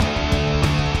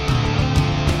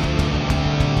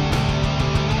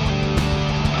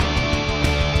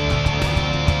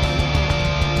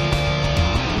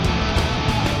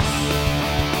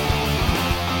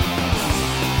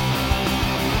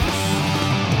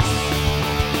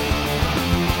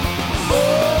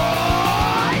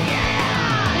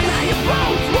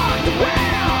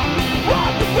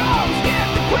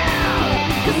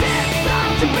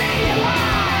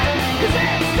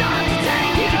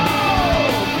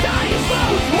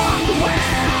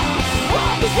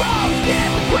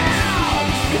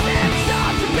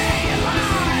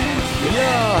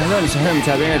أهلا وسهلا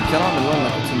متابعينا الكرام، اليوم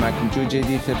كنت معكم جو جي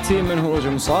دي 13 من هروج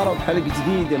المصارعة وحلقة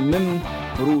جديدة من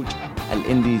هروج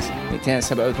الانديز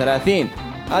 237.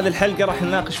 هذه الحلقة راح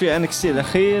نناقش فيها NXT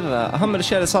الأخير، أهم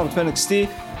الأشياء اللي صارت في NXT.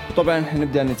 وطبعا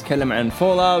حنبدأ نتكلم عن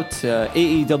فولاوت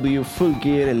AEW فول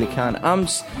جير اللي كان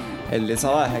أمس، اللي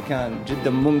صراحة كان جدا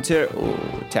ممتع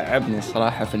وتعبني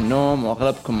صراحة في النوم،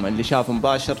 وأغلبكم اللي شافوا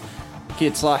مباشر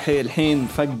أكيد صاحي الحين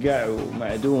مفقع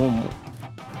ومعدوم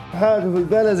حاجة في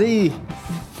البلا زيه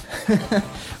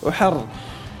وحر.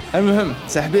 المهم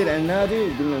سحبين على النادي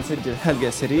وقلنا نسجل حلقة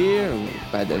سريع،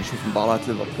 وبعدها نشوف مباراة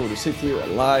ليفربول وسيتي،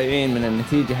 والله يعين من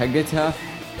النتيجة حقتها.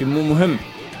 مو مهم،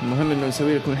 المهم انه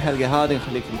نسوي لكم الحلقة هذه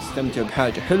نخليكم تستمتعوا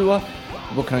بحاجة حلوة.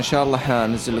 بكرة ان شاء الله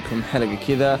حننزل لكم حلقة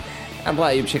كذا عن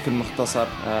رأيي بشكل مختصر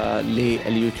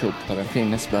لليوتيوب. طبعا في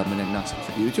نسبة من الناس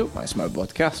في اليوتيوب ما يسمعوا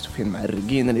البودكاست، وفي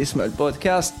المعرقين اللي يسمعوا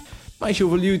البودكاست ما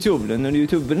يشوفوا اليوتيوب، لأنه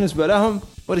اليوتيوب بالنسبة لهم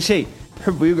ولا شيء،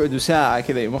 يحبوا يقعدوا ساعة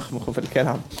كذا يمخمخوا في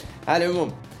الكلام. على العموم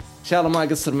إن شاء الله ما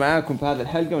أقصر معاكم في هذه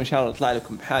الحلقة، وإن شاء الله أطلع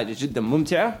لكم بحاجة جدا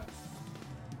ممتعة.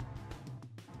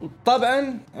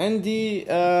 طبعا عندي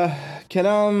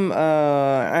كلام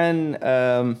عن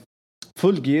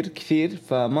فول جير كثير،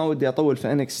 فما ودي أطول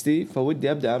في NXT،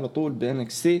 فودي أبدأ على طول ب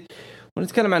NXT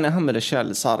ونتكلم عن أهم الأشياء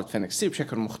اللي صارت في NXT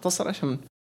بشكل مختصر، عشان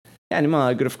يعني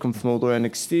ما أقرفكم في موضوع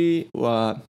NXT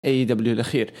و AEW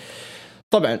الأخير.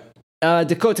 طبعا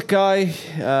داكوتا كاي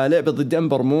لعبة ضد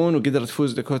أمبر مون وقدرت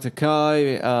تفوز داكوتا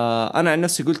كاي. أنا عن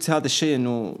نفسي قلت هذا الشيء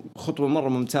إنه خطوة مرة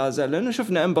ممتازة، لأنه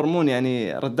شفنا أمبر مون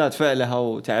يعني ردات فعلها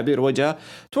وتعابير وجهها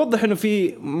توضح إنه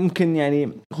في ممكن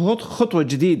يعني خطوة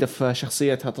جديدة في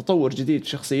شخصيتها، تطور جديد في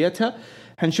شخصيتها.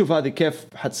 حنشوف هذه كيف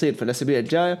حتصير في الأسابيع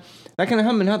الجاية. لكن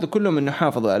أهم من هذا كله إنه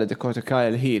حافظوا على داكوتا كاي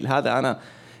الهيل. هذا أنا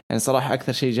يعني صراحة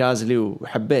أكثر شيء جاز لي،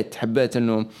 وحبيت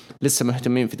إنه لسه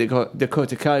مهتمين في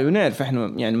داكوتا كاي، ونعرف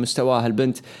إحنا يعني مستواها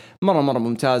البنت مرة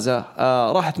ممتازة.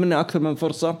 راحت منها أكثر من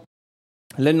فرصة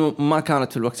لأنه ما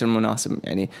كانت في الوقت المناسب،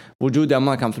 يعني وجودها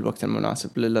ما كان في الوقت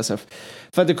المناسب للأسف.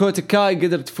 فداكوتا كاي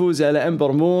قدرت تفوز على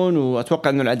أمبر مون، وأتوقع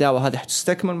إنه العداوة هذه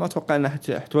حتستكمل، ما أتوقع إنها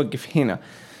حتوقف هنا.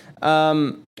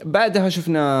 بعدها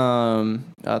شفنا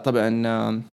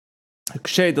طبعا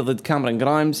كوشيدا ضد كاميرون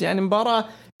جرايمز، يعني مباراة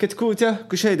كتكوتة.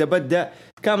 كوشيدا بدأ،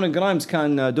 كاميرون جرايمز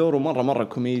كان دوره مرة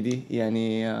كوميدي،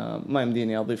 يعني ما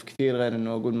يمديني أضيف كثير غير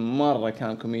أنه أقول مرة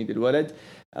كان كوميدي الولد.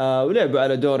 ولعبوا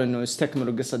على دور أنه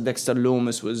يستكملوا قصة ديكستر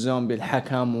لومس والزومبي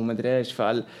الحكم ومدري إيش،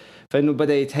 فإنه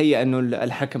بدأ يتهيأ أنه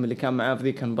الحكم اللي كان معاه في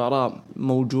ذيك المباراة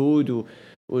موجود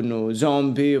وإنه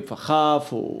زومبي،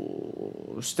 فخاف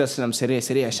واستسلم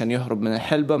سريع عشان يهرب من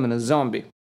الحلبة من الزومبي.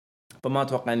 فما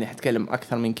أتوقع أني حتكلم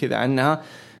أكثر من كذا عنها،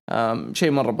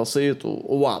 شيء مرة بسيط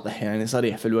وواضح يعني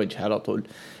صريح في الوجه على طول.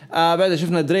 بعد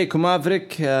شفنا دريك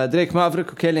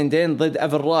مافريك وكيلين دين ضد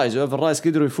ايفر رايز، وايفر رايز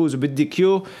قدروا يفوزوا بالدي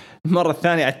كيو المرة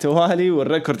الثانية على التوالي،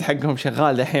 والريكورد حقهم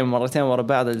شغال دحين مرتين ورا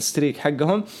بعض الستريك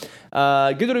حقهم.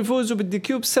 قدروا يفوزوا بالدي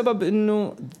كيو بسبب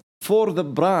انه فور ذا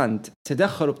براند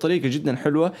تدخلوا بطريقة جدا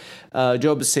حلوة.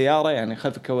 جو بالسيارة يعني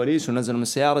خلف الكواليس، ونزلوا من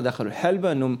السيارة دخلوا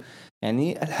الحلبة، انهم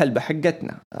يعني الحلبة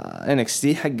حقتنا NXT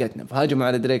حقتنا، فهاجموا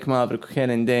على دريك مافريك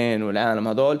وكيلين دين والعالم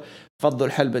هذول، فضوا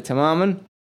الحلبة تماما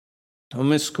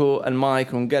ومسكوا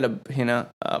المايك، وانقلب هنا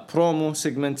برومو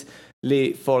سيجمنت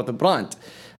لفور ذا براند.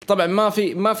 طبعا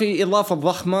ما في إضافة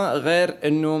ضخمة غير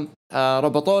انه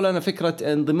ربطوا لنا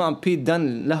فكرة انضمام بيت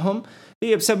دان لهم،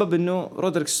 هي بسبب انه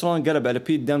رودريك سترونج قلب على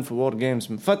بيت دان في وور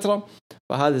جيمز من فترة،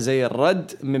 فهذا زي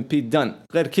الرد من بيت دان.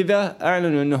 غير كذا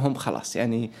اعلنوا انهم خلاص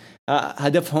يعني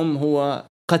هدفهم هو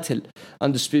قتل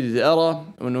Undisputed Era،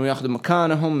 وانه ياخذوا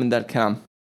مكانهم من ذا الكلام.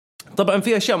 طبعا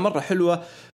في اشياء مرة حلوة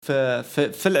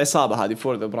في العصابة هذه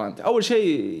فور ذا براند. اول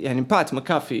شيء يعني بات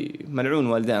مكافي ملعون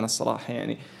والدين الصراحة،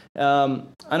 يعني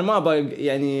انا ما ابغى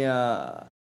يعني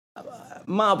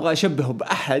ما ابغى اشبهه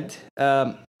باحد،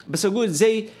 بس اقول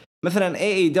زي مثلا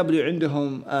AEW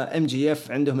عندهم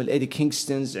MGF، عندهم الإيدي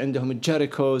كينغستونز، عندهم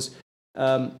الجيريكوز.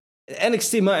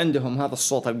 NXT ما عندهم هذا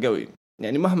الصوت القوي،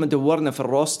 يعني مهما دورنا في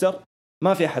الروستر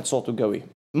ما في أحد صوته قوي،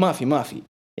 ما في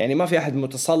يعني ما في أحد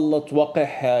متسلط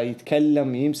وقح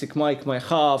يتكلم يمسك مايك ما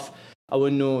يخاف، أو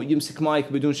إنه يمسك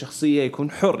مايك بدون شخصية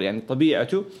يكون حر يعني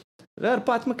طبيعته، غير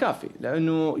بات مكافي،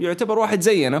 لأنه يعتبر واحد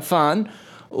زينا فان،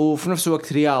 وفي نفس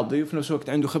الوقت رياضي، وفي نفس الوقت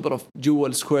عنده خبرة في جوا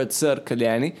السكويرد سيركل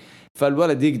يعني.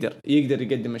 فالولد يقدر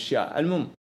يقدم أشياء. المهم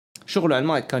شغله على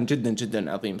المايك كان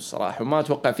جدا عظيم الصراحة، وما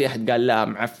أتوقع في أحد قال لا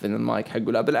معفن المايك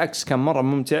حقه، لا بالعكس كان مرة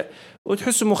ممتع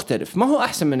وتحسه مختلف. ما هو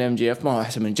أحسن من MGF، ما هو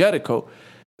أحسن من جيريكو،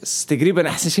 بس تقريبا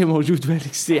أحسن شيء موجود في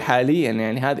NXT حاليا،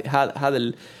 يعني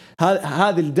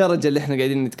هذه الدرجة اللي إحنا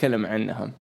قاعدين نتكلم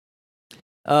عنها.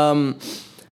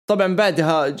 طبعا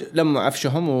بعدها لما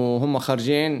عفشهم وهم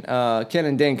خارجين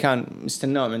كيلن دين كان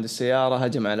مستناهم عند السيارة،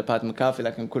 هجم على بات مكافي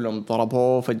لكن كلهم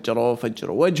ضربوه فجروا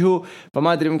وجهه.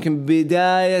 فما أدري ممكن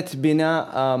بداية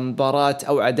بناء مباراة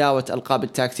أو عداوة ألقاب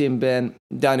التاكتيم بين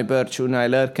داني بيرتش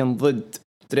ونايلر كان ضد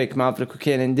دريك مافريك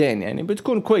وكيلن دين، يعني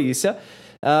بتكون كويسة.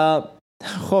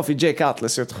 خوفي جيك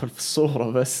أطلس يدخل في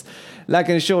الصورة بس،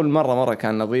 لكن الشغل مرة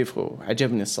كان نظيف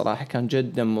وعجبني الصراحة، كان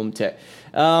جدا ممتع.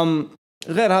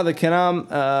 غير هذا الكلام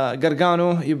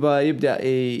غارغانو يبدأ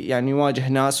يعني يواجه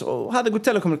ناس، وهذا قلت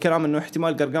لكم الكلام انه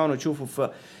احتمال غارغانو تشوفه في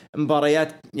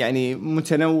مباريات يعني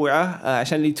متنوعة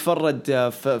عشان اللي يتفرد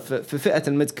في فئة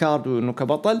الميد كارد وانه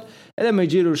كبطل لما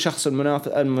يجي له الشخص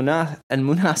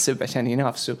المناسب عشان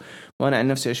ينافسه. وانا عن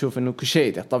نفسي اشوف انه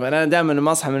كوشيدا. طبعا انا دائما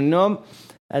لما اصحى من النوم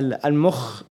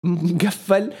المخ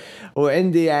مقفل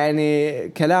وعندي يعني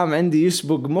كلام عندي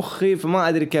يسبق مخي، فما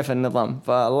أدري كيف النظام،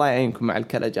 فالله يعينكم مع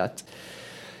الكلاجات.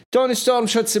 توني ستورم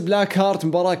شوتس بلاك هارت،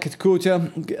 مباراة كتكوتة.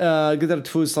 قدرت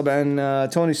تفوز طبعا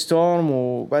توني ستورم،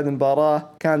 وبعد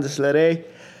المباراة كاندس لاري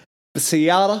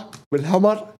بالسيارة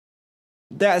بالهمر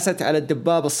دعست على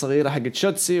الدبابة الصغيرة حقت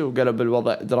شوتسي وقلب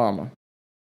الوضع دراما.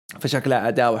 فشكلها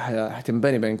عداوة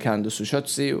حتنبني بين كاندوس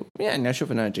وشوتسي، يعني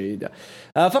أشوف أنها جيدة.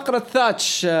 فقرة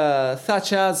ثاتش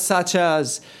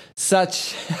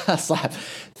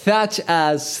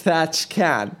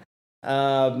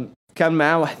كان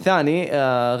معاه واحد ثاني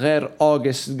غير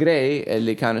أوغست جراي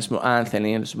اللي كان اسمه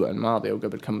أنثوني الأسبوع الماضي أو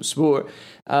قبل كم أسبوع.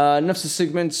 نفس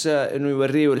السيجمنت إنه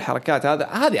يوريه الحركات،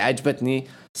 هذه عجبتني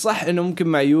صح، إنه ممكن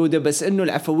معيودة بس إنه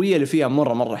العفوية اللي فيها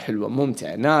مرة حلوة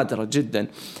ممتعة نادرة جدا.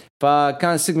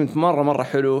 فكان سيجمنت مرة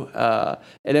حلو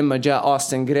لما جاء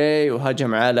أوستن جراي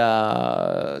وهجم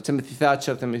على تيموثي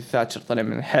ثاتشر طلع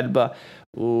من الحلبة.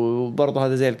 وبرضه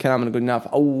هذا زي الكلام اللي قلناه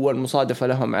في أول مصادفة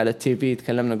لهم على التي في،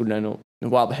 تكلمنا قلنا إنه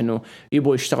واضح إنه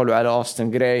يبغوا يشتغلوا على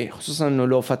أوستن جراي، خصوصا إنه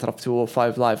له فترة في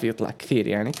 205 لايف يطلع كثير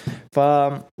يعني.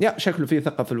 يا شكله فيه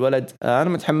ثقة في الولد. أنا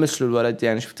متحمس له الولد،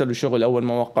 يعني شفت له شغل أول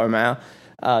ما وقعوا معاه،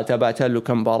 تابعت له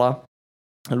كم مباراة.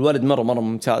 الولد مرة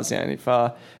ممتاز يعني،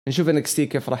 فنشوف NXT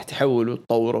كيف راح تحول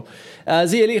وتطوره.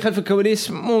 زي لي خلف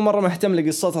الكواليس مو مرة مهتم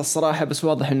لقصتها الصراحة، بس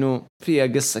واضح انه فيها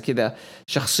قصة كذا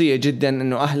شخصية جدا،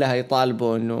 انه اهلها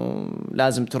يطالبوا انه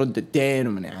لازم ترد الدين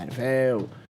ومن عارف ايه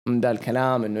ومن ذا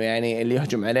الكلام، انه يعني اللي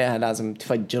يهجم عليها لازم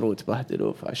تفجروا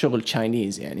وتبهدلوا، فشغل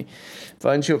تشاينيز يعني.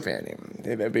 فنشوف يعني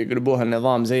اذا بيقلبوها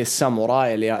النظام زي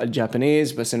الساموراي اللي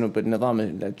الجابانيز، بس انه بالنظام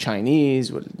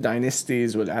التشاينيز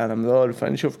والداينستيز والعالم ذول،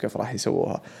 فنشوف كيف راح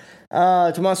يسووها.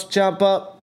 توماس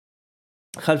تشامبا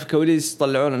خلف الكواليس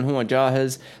طلعون انه هو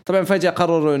جاهز. طبعا فجأة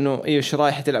قرروا انه ايش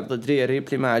رايح تلعب ضد ريا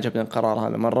ريبلي، ما عجبني القرار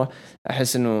هذا مرة،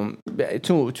 احس انه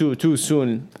تو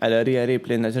سون على ريا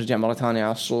ريبلي انها ترجع مرة ثانية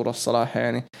على الصورة الصراحة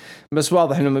يعني، بس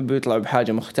واضح انه بيطلعوا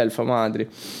بحاجة مختلفة ما ادري.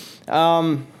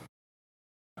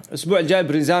 الاسبوع الجاي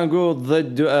بريزانجو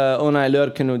ضد اوناي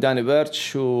لوركن وداني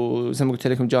بيرتش، وزي ما قلت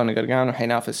لكم جوني غارغانو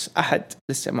حينافس احد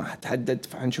لسه ما حتحدد،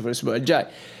 فحنشوف الاسبوع الجاي.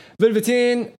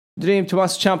 فيلفتين دريم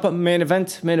توماس تشامبا مين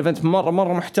ايفنت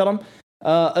مرة محترم.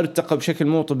 ارتقى بشكل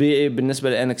مو طبيعي بالنسبة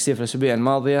لأنكسي في الأسابيع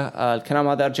الماضية. الكلام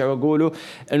هذا أرجع وأقوله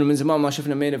إنه من زمان ما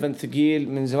شفنا مين ايفنت ثقيل،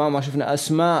 من زمان ما شفنا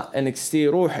أسماء انكسي،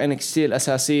 روح انكسي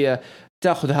الأساسية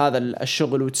تأخذ هذا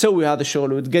الشغل وتسوي هذا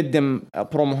الشغل وتقدم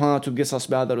بروموهات وقصص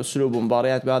بهذا الأسلوب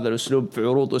ومباريات بهذا الأسلوب في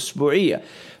عروض أسبوعية.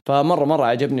 فمرة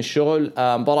عجبني الشغل.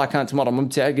 مباراة كانت مرة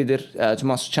ممتعة، قدر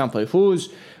توماس تشامبا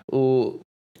يفوز.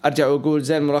 وأرجع وأقول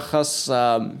زي الملخص،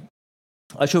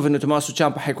 أشوف إنه توماسو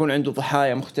تشامبا حيكون عنده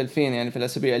ضحايا مختلفين يعني في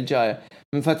الأسابيع الجاية،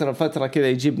 من فترة لفترة كذا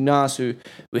يجيب ناس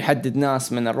ويحدد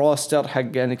ناس من الروستر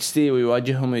حق NXT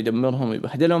ويواجههم ويدمرهم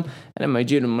ويبهدلهم لما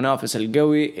يجي له المنافس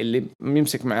القوي اللي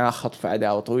يمسك معاه خط في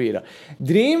عداوة طويلة.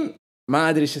 دريم ما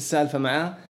أدري إيش السالفة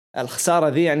معاه، الخسارة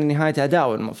ذي يعني نهاية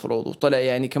عداوة المفروض، وطلع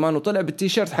يعني كمان وطلع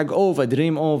بالتيشيرت حق أوفا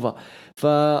دريم أوفا،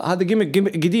 فهذا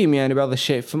قديم يعني بعض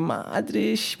الشيء، فما أدري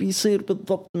إيش بيصير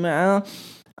بالضبط معاه.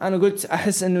 أنا قلت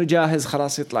أحس إنه جاهز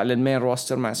خلاص يطلع للمين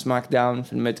روستر مع سماك داون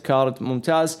في الميد كارد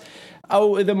ممتاز،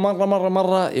 أو إذا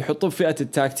مرة يحطوه في فئة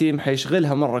التاك تيم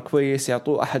حيشغلها مرة كويس،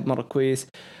 يعطوه أحد مرة كويس.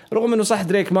 رغم إنه صح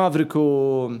دريك مافريك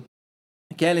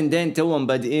وكيلن دين توهم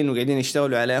بادئين وقاعدين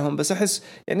يشتغلوا عليهم، بس أحس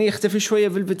يعني يختفي شوية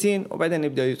في الفتين وبعدين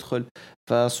يبدأ يدخل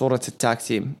في صورة التاك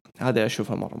تيم. هذا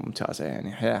أشوفها مرة ممتازة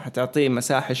يعني، حتعطيه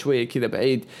مساحة شوية كذا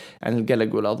بعيد عن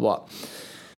القلق والأضواء.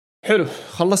 حلو،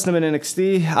 خلصنا من NXT.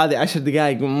 هذه 10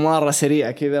 دقائق مرة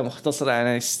سريعة كذا مختصرة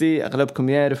عن NXT، أغلبكم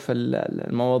يعرف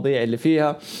المواضيع اللي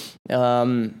فيها،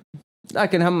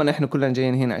 لكن همنا إحنا كلنا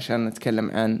جايين هنا عشان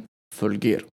نتكلم عن فول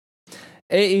جير.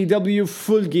 AEW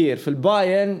فول جير في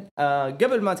الباين.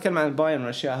 قبل ما أتكلم عن الباين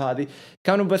والأشياء هذه،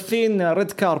 كانوا باثين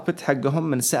ريد كاربت حقهم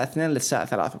من الساعة 2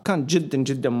 للساعة 3، وكان جدا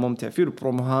جدا ممتع. فيه له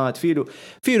بروموهات، فيه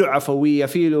له عفوية،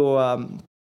 فيه له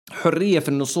حرية في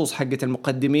النصوص حقة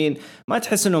المقدمين. ما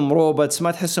تحس انهم روبوتس،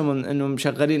 ما تحس انهم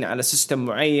شغالين على سيستم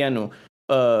معين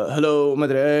هلو ما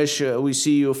ادري ايش وي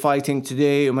سي يو فايتنج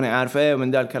توداي وما عارف ايه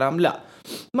ومن ذا الكلام. لا،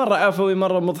 مرة عفوي،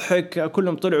 مرة مضحك.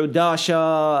 كلهم طلعوا،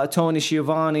 داشا، توني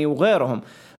شيفاني وغيرهم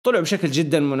طلعوا بشكل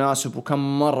جدا مناسب، وكان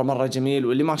مرة جميل.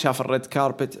 واللي ما شاف الريد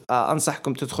كاربت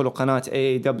أنصحكم تدخلوا قناة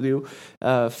AEW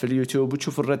في اليوتيوب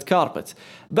وتشوفوا الريد كاربت.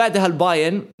 بعدها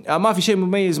الباين ما في شيء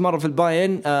مميز مرة في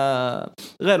الباين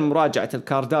غير مراجعة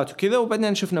الكاردات وكذا.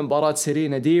 وبعدين شفنا مباراة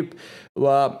سيرينا ديب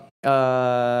و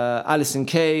أليسن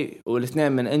كي،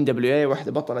 والاثنين من NWA،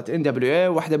 واحدة بطلة NWA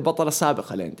وواحدة بطلة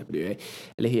سابقة لNWA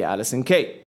اللي هي أليسن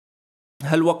كي.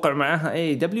 هل وقع معها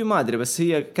AEW ما أدري، بس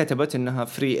هي كتبت إنها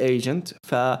فري ايجنت.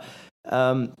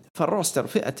 فالروستر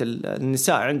فئة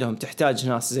النساء عندهم تحتاج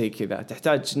ناس زي كذا،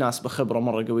 تحتاج ناس بخبرة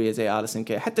مرة قوية زي أليسن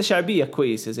كي، حتى شعبية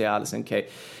كويسة زي أليسن كي.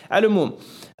 على العموم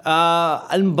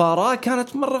المباراة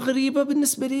كانت مرة غريبة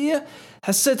بالنسبة لي.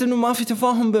 حسيت إنه ما في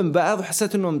تفاهم بين بعض،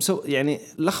 وحسيت إنهم يعني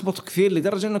لخبطوا كثير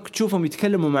لدرجة إنك تشوفهم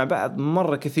يتكلموا مع بعض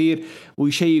مرة كثير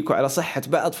ويشيكوا على صحة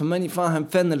بعض. فماني فاهم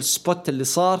فين السبوت اللي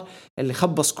صار اللي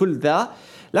خبص كل ذا،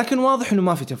 لكن واضح إنه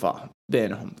ما في تفاهم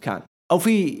بينهم كان، أو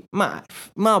في ما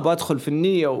أعرف، ما بدخل في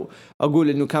النية وأقول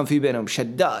إنه كان في بينهم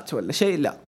شدات ولا شيء.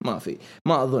 لا،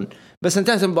 ما أظن. بس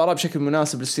انتهت المباراة بشكل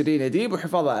مناسب للسيرينا ديب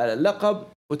وحفاظها على اللقب.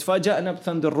 وتفاجأنا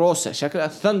بثندر روسا. شكل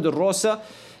الثندر روسا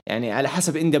يعني على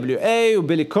حسب NWA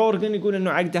وبيلي كورغن يقول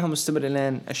إنه عقدها مستمر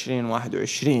لين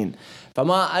 2021.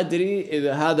 فما أدري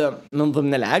إذا هذا من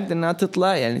ضمن العقد إنها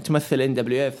تطلع يعني تمثل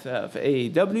NWA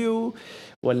في AEW،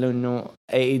 ولا إنه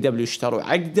AEW اشتروا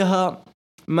عقدها.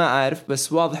 ما أعرف،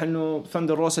 بس واضح إنه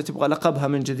ثندر روسا تبغى لقبها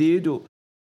من جديد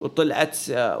وطلعت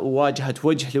وواجهت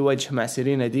وجه لوجه مع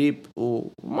سيرينا ديب.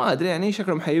 وما أدري يعني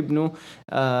شكلهم حيبنوا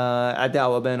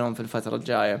عداوة بينهم في الفترة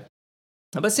الجاية.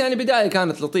 بس يعني بداية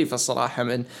كانت لطيفة الصراحة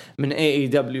من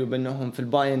AEW بأنهم في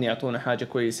الباين يعطونا حاجة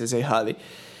كويسة زي هذه.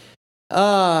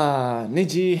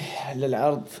 نجي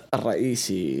للعرض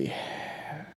الرئيسي،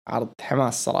 عرض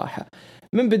حماس صراحة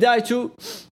من بدايته.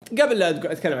 قبل لا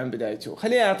أتكلم عن بدايته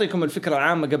خليني أعطيكم الفكرة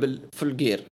العامة قبل فول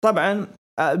جير. طبعا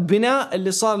البناء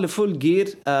اللي صار لفول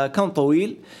جير كان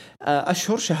طويل،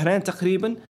 أشهر، شهرين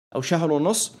تقريبا أو شهر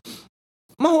ونص.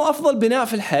 ما هو أفضل بناء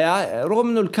في الحياة، رغم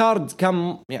أنه الكارد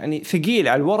كان يعني ثقيل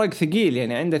على الورق، ثقيل.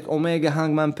 يعني عندك أوميجا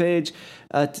هانجمان بيج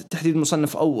تحديد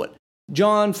مصنف أول،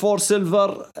 جون فور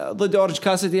سيلفر ضد أورج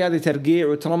كاسيدي، هذه ترقيع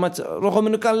وترمت، رغم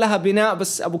أنه كان لها بناء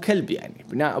بس أبو كلب، يعني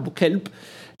بناء أبو كلب،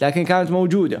 لكن كانت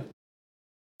موجودة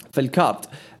في الكارد.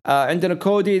 عندنا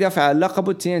كودي دفع عن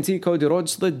لقبه TNT، كودي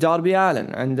رودز ضد داربي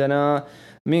آلن. عندنا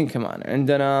مين كمان؟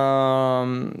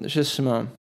 عندنا شو اسمه،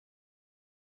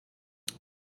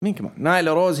 مين كمان؟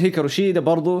 نايلا روز، هيكارو شيدا،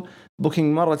 برضو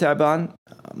بوكينج مرة تعبان،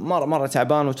 مرة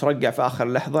تعبان، وترجع في آخر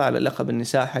لحظة على لقب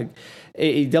النساء حق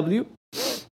AEW.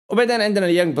 وبعدين عندنا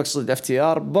اليانج بوكس ضد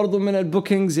FTR، برضو من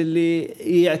البوكينجز اللي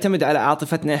يعتمد على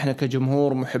عاطفتنا احنا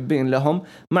كجمهور محبين لهم،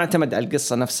 ما اعتمد على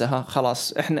القصة نفسها.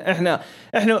 خلاص احنا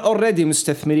already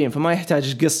مستثمرين، فما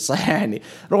يحتاج قصة يعني.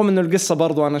 رغم انه القصة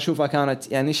برضو انا اشوفها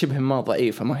كانت يعني شبه ما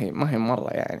ضعيفة، ما هي مرة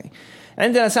يعني.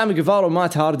 عندنا سامي جيفارا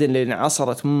ومات هاردن اللي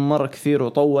عصرت مرة كثير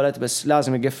وطولت، بس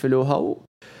لازم يقفلوها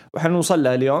وحنوصل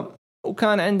لها اليوم.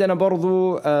 وكان عندنا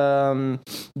برضو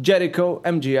جيريكو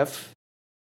MGF،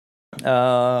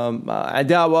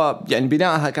 عداوة يعني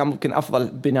بناءها كان ممكن أفضل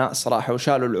بناء صراحة،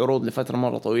 وشالوا العروض لفترة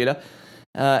مرة طويلة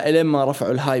إلين ما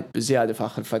رفعوا الهايب بزيادة في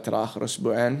آخر فترة، آخر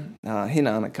أسبوعين.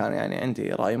 هنا أنا كان يعني عندي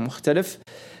رأي مختلف.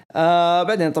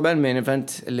 بعدين طبعا المين إيفنت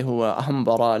اللي هو أهم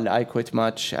مباراة الآي كويت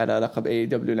ماتش على لقب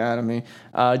AEW العالمي،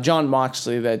 جون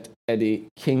ماكسلي ضد إدي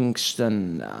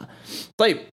كينغستون.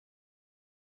 طيب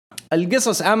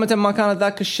القصص عامة ما كانت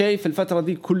ذاك الشيء في الفترة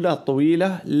دي كلها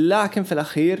طويلة، لكن في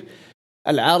الأخير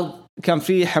العرض كان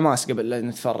فيه حماس. قبل لا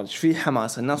نتفرج فيه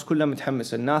حماس، الناس كلها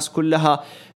متحمسة، الناس كلها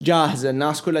جاهزة،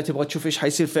 الناس كلها تبغى تشوف إيش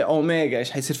حيصير في أوميجا،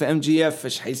 إيش حيصير في MGF،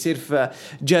 إيش حيصير في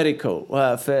جيريكو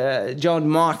وفي جون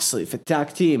ماكسلي في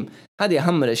التاك تيم. هذه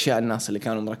أهم الأشياء الناس اللي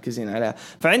كانوا مركزين عليها.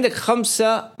 فعندك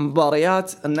 5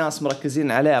 مباريات الناس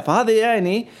مركزين عليها، فهذا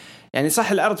يعني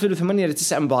صح العرض فيه 8 ل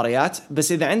 9 مباريات،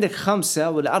 بس إذا عندك 5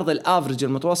 والعرض الأفرج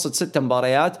المتوسط 6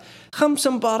 مباريات،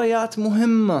 5 مباريات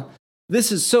مهمة.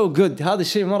 This is so good. هذا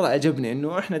الشيء مرة عجبني،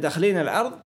 إنه إحنا داخلين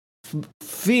العرض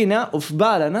فينا وفي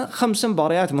بالنا 5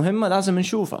 مباريات مهمة لازم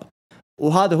نشوفها،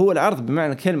 وهذا هو العرض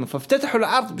بمعنى الكلمة. فافتتحوا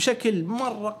العرض بشكل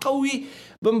مرة قوي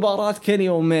بمباراة كيني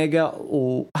أوميجا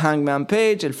وهانجمان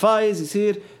بيج. الفايز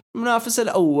يصير المنافس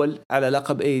الأول على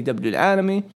لقب AEW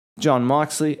العالمي جون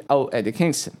ماكسلي أو إيدي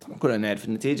كينغستون. كلنا نعرف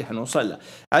النتيجة حنوصل لها.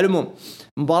 على العموم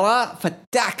مباراة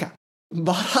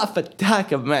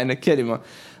فتاكة بمعنى الكلمة،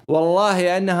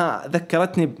 والله أنها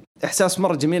ذكرتني بإحساس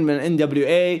مرة جميل من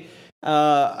NWA.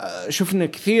 شفنا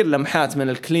كثير لمحات من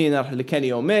الكلينر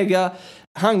لكيني أوميجا.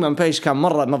 هانجمان بيج كان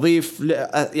مرة نظيف،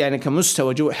 يعني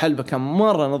كمستوى جو حلبة كان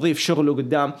مرة نظيف شغله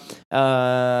قدام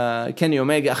كيني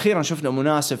أوميجا. أخيرا شفنا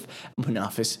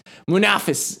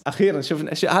منافس أخيرا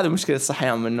شفنا هذا مشكلة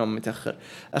الصحيان من النوم متأخر.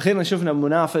 أخيرا شفنا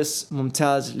منافس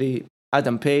ممتاز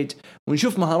لآدم بيج،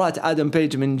 ونشوف مهارات آدم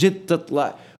بيج من جد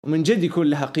تطلع ومن جد يكون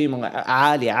لها قيمة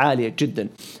عالية جدا.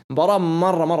 مباراة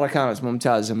مرة كانت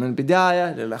ممتازة من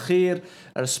البداية للأخير،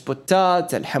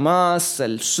 السبوتات، الحماس،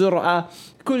 السرعة،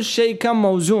 كل شيء كان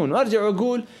موزون. وارجع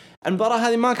واقول المباراة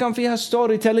هذه ما كان فيها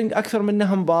ستوري تيلينج اكثر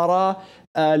منها مباراة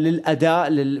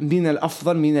للاداء، مين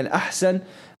الافضل مين الاحسن،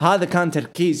 هذا كان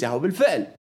تركيزها. وبالفعل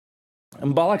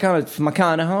المباراة كانت في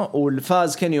مكانها،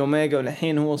 والفاز كيني أوميجا،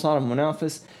 والحين هو صار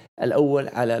المنافس الاول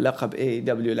على لقب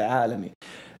AEW العالمي.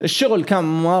 الشغل كان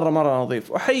مرة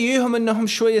نظيف، وحييهم انهم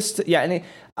شوية يعني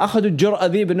اخذوا الجرأة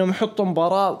ذي بانهم يحطوا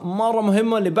مباراة مرة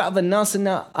مهمة لبعض الناس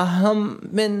انها اهم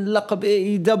من لقب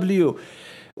AEW،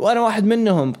 وانا واحد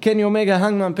منهم. كيني أوميجا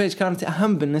هانجمان بيج كانت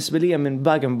اهم بالنسبة لي من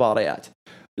باقي المباريات،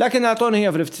 لكن اعطونا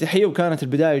هي في الافتتاحية، وكانت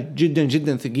البداية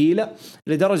جدا ثقيلة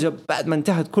لدرجة بعد ما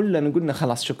انتهت كلنا قلنا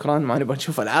خلاص شكرا، ما نبغى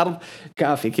نشوف العرض،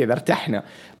 كافي كذا ارتحنا.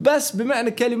 بس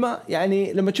بمعنى كلمة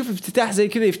يعني لما تشوف افتتاح زي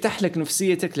كذا يفتح لك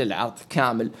نفسيتك للعرض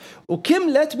كامل.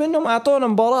 وكملت بانهم اعطونا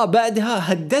مباراة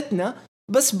بعدها هدتنا،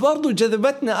 بس برضو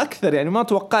جذبتنا اكثر، يعني ما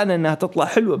توقعنا انها تطلع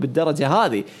حلوة بالدرجة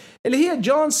هذه، اللي هي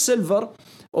جون سيلفر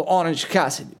وأورنج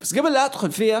كاسيدي. بس قبل لا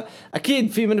أدخل فيها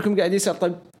أكيد في منكم قاعد يسأل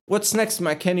طيب واتس نيكست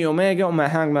مع كيني أوميجا ومع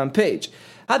هانجمان بيج.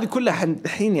 هذه كلها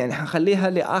الحين يعني حنخليها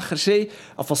لآخر شيء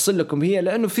أفصل لكم هي،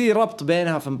 لأنه في ربط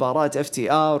بينها في مباراة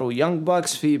FTR ويونج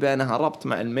باكس، في بينها ربط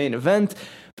مع المين إيفنت،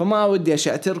 فما ودي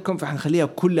أشعتركم، فحنخليها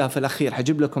كلها في الأخير.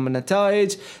 حجيب لكم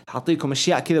النتائج، حاعطيكم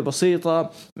أشياء كذا بسيطة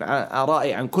مع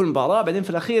آرائي عن كل مباراة، بعدين في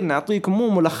الأخير نعطيكم مو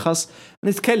ملخص،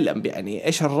 نتكلم يعني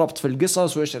إيش الربط في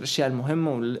القصص وإيش الأشياء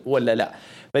المهمة ولا لا.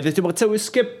 فإذا تبغى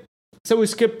تسوي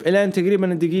سكيب إلى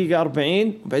تقريبا الدقيقة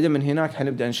 40، وبعدين من هناك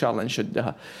حنبدأ إن شاء الله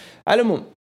نشدها. على العموم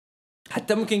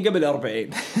حتى ممكن قبل 40.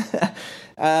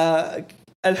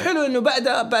 الحلو انه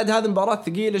بعد هذه المباراة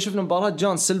الثقيلة شفنا مباراة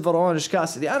جون سيلفر وأورنج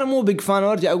كاسيدي. انا مو بيج فان،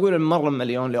 وارجع اقول مرة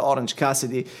مليون لأورنج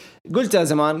كاسيدي، قلتها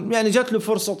زمان، يعني جات له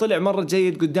فرصة طلع مرة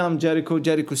جيد قدام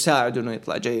جيريكو ساعد انه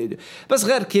يطلع جيد، بس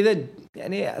غير كذا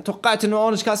يعني توقعت انه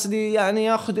أورنج كاسيدي يعني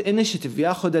ياخذ انيشيتيف،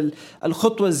 ياخذ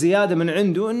الخطوة الزيادة من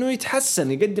عنده انه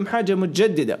يتحسن، يقدم حاجة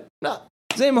متجددة. لا،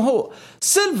 زي ما هو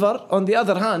سيلفر on the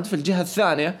other hand في الجهة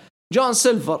الثانية، جون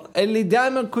سيلفر اللي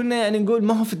دائما كنا يعني نقول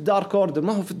ما هو في الدارك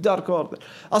اوردر،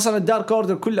 اصلا الدارك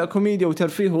اوردر كلها كوميديا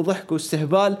وترفيه وضحك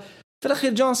واستهبال. في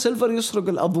الاخير جون سيلفر يسرق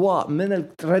الاضواء من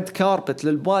الريد كاربت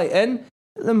للباي ان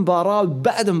المباراة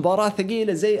بعد مباراة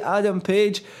ثقيلة زي آدم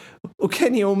بيج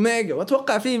وكيني أوميجا.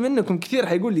 واتوقع فيه منكم كثير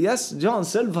حيقول لي يس جون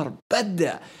سيلفر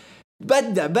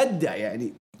بدع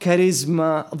يعني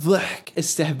كاريزما، ضحك،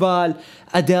 استهبال،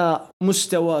 اداء،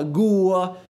 مستوى،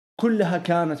 قوة، كلها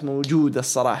كانت موجودة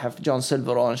الصراحة في جون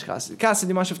سيلفر وأورنج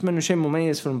كاسيدي. ما شفت منه شيء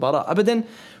مميز في المباراة أبدا،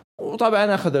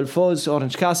 وطبعا أخذ الفوز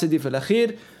أورنج كاسيدي في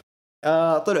الأخير.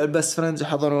 طلعوا البست فريندز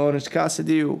وحضروا أورنج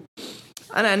كاسيدي،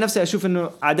 وأنا عن نفسي أشوف إنه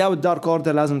عداوة دارك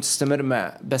أوردر لازم تستمر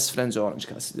مع بست فريندز وأورنج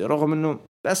كاسيدي، رغم إنه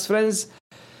بست فريندز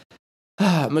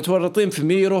متورطين في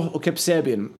ميرو وكيب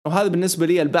سابين، وهذا بالنسبة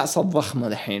لي البعصة الضخمة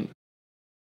الحين.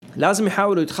 لازم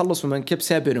يحاولوا يتخلصوا من كيب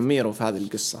سابين وميرو في هذه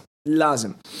القصة،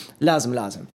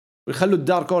 لازم ويخلوا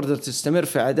الدارك اوردر تستمر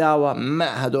في عداوة مع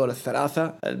هدول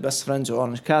الثلاثة البست فريندز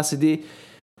وأورنج كاسيدي،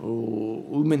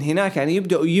 ومن هناك يعني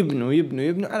يبدأوا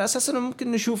يبنوا على أساس أنه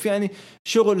ممكن نشوف يعني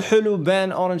شغل حلو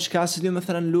بين أورنج كاسيدي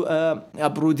مثلا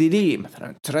بروديلي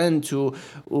مثلا ترنت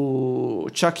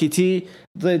وتشاكي تي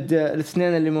ضد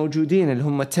الاثنين اللي موجودين اللي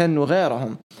هم تن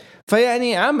وغيرهم.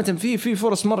 فيعني عامة في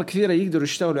فرص مرة كثيرة يقدروا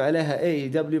يشتغلوا عليها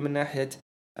AEW من ناحية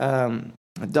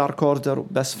الدارك اوردر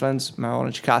وبست فريندز مع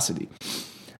أورنج كاسيدي.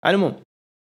 على العموم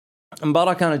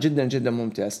المباراة كانت جدا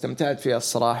ممتعة، استمتعت فيها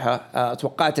الصراحة.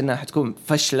 توقعت انها حتكون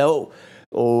فشلة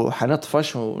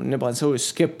وحنطفش ونبغى نسوي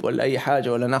سكيب ولا اي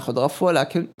حاجة ولا ناخذ غفوة،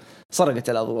 لكن سرقت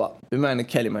الاضواء بمعنى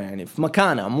الكلمة، يعني في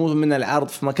مكانها، مو من العرض،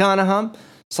 في مكانها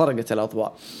سرقت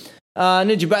الاضواء.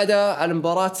 نجي بعدها على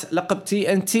مباراة لقب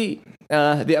TNT،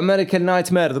 the American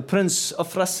Nightmare, the Prince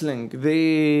of Wrestling,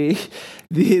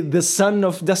 the son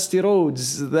of Dusty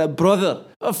Rhodes, the brother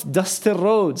of Dusty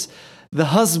Rhodes, the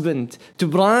husband to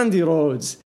Brandy Rhodes,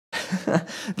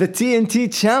 the TNT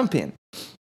champion,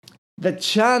 ذا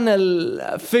تشانل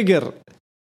فيجر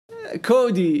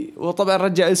كودي، وطبعا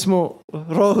رجع اسمه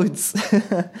رودز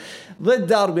ضد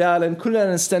داربي آلن.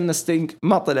 كلنا نستنى ستينج،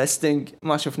 ما طلع ستينج،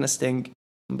 ما شفنا ستينج.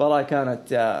 المباراة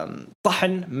كانت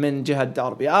طحن من جهة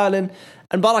داربي آلن.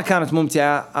 المباراة كانت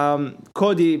ممتعة،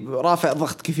 كودي رافع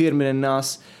ضغط كثير من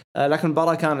الناس، لكن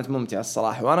المباراة كانت ممتعة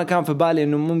الصراحة. وأنا كان في بالي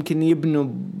إنه ممكن يبنوا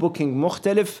بوكينج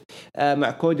مختلف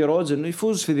مع كودي رودز، إنه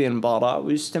يفوز في ذي المباراة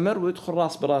ويستمر ويدخل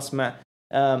راس براس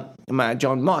مع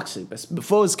جون ماكسلي. بس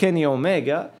بفوز كيني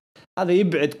أوميجا هذا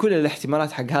يبعد كل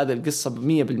الاحتمالات حق هذه القصة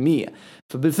ب100%.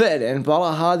 فبالفعل يعني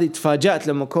المباراة هذه تفاجأت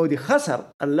لما كودي خسر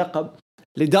اللقب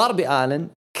لداربي آلن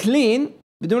كلين،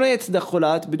 بدون أي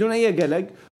تدخلات، بدون أي قلق،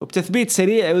 وبتثبيت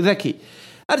سريع وذكي.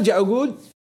 أرجع أقول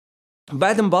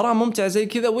بعد مباراة ممتعة زي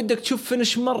كذا ودك تشوف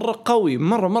فينش مرة قوي،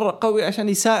 مرة قوي، عشان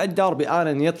يساعد داربي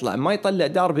آلن يطلع، ما يطلع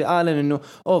داربي آلن إنه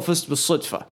فزت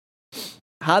بالصدفة.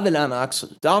 هذا اللي أنا أقصد.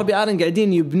 داربي آلن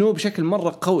قاعدين يبنوه بشكل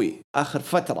مرة قوي آخر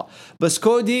فترة، بس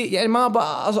كودي يعني ما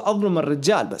أظلم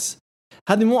الرجال، بس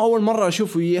هذه مو أول مرة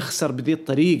أشوفه يخسر بذي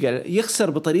الطريقة. يخسر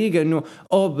بطريقة إنه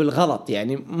بالغلط،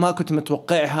 يعني ما كنت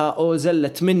متوقعها،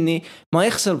 زلت مني. ما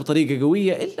يخسر بطريقة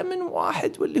قوية إلا من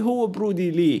واحد، واللي هو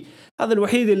برودي لي. هذا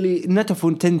الوحيد اللي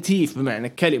نتفه تنتيف بمعنى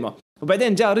الكلمة.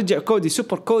 وبعدين جاء رجع كودي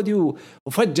سوبر كودي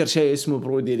وفجر شيء اسمه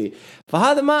برودي لي.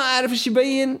 فهذا ما أعرف إيش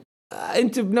يبين.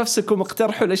 أنت بنفسكم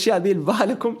اقترحوا الأشياء ذي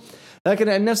لبالكم، لكن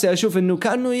عن نفسي أشوف إنه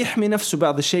كأنه يحمي نفسه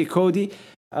بعض الشيء كودي.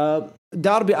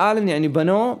 داربي آلن يعني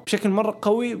بنوه بشكل مرة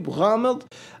قوي وغامض.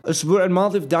 الأسبوع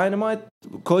الماضي في داينامايت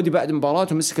كودي بعد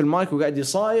مباراته مسك المايك وقاعد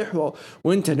يصايح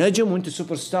وانت نجم وانت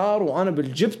سوبر ستار وانا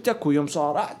بالجبتك، ويوم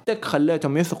صارعتك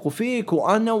خليتهم يثقوا فيك،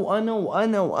 وانا وانا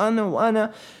وانا وانا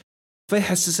وانا.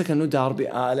 فيحسسك انه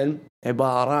داربي آلن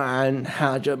عبارة عن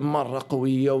حاجة مرة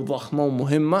قوية وضخمة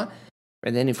ومهمة،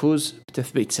 بعدين يفوز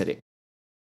بتثبيت سريع.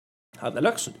 هذا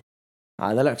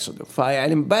لا أقصده.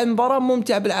 فيعني بعد مباراة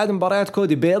ممتعة، بالعادة مباريات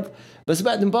كودي بيض، بس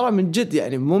بعد مباراة من جد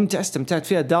يعني ممتع استمتعت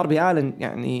فيها. داربي آلن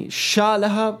يعني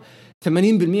شالها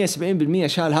 80% 70%،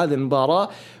 شال هذه المباراة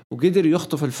وقدر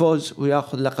يخطف الفوز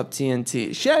وياخذ لقب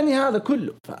TNT. يعني هذا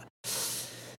كله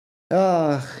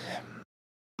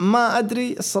ما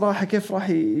أدري الصراحة كيف راح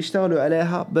يشتغلوا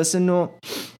عليها، بس إنه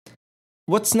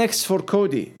what's next for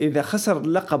كودي. إذا خسر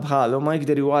اللقب هذا وما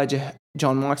يقدر يواجه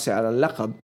جون ماكسي على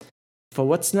اللقب،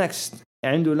 فwhat's next؟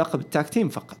 عنده لقب التاك تيم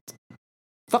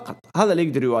فقط هذا اللي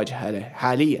يقدر يواجه عليه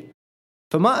حاليا.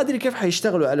 فما أدري كيف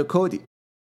حيشتغلوا على كودي.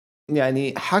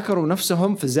 يعني حكروا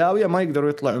نفسهم في زاوية ما يقدروا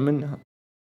يطلعوا منها.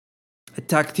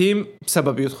 التاك تيم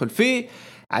بسبب يدخل فيه،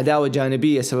 عداوة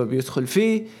جانبية سبب يدخل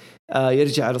فيه،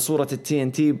 يرجع على صورة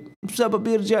TNT بسبب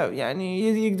يرجع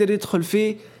يعني يقدر يدخل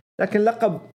فيه. لكن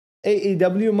لقب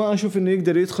AEW ما أشوف إنه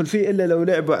يقدر يدخل فيه إلا لو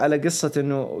لعبوا على قصة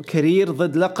إنه كارير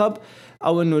ضد لقب،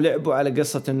 أو إنه لعبوا على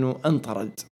قصة إنه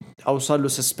انطرد أو صار له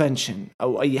سسبنشن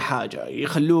أو أي حاجة،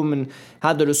 يخلوه من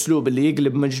هذا الأسلوب اللي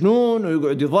يقلب مجنون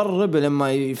ويقعد يضرب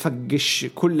لما يفقش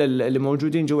كل اللي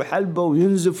موجودين جوا حلبة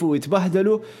وينزفوا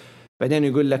ويتبهدلوا، بعدين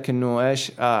يقول لك إنه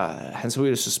إيش حنسوي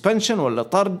له سسبنشن ولا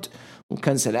طرد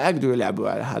وكنسل عقده، ويلعبوا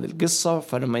على هذه القصة.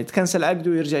 فلما يتكنسل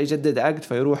عقده يرجع يجدد عقد،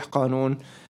 فيروح قانون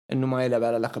إنه ما يلعب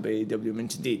على لقب AEW من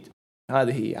جديد.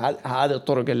 هذه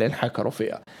الطرق اللي انحكروا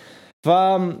فيها.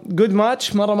 فجود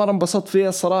ماتش مرة انبسطت فيها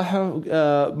الصراحة.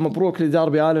 مبروك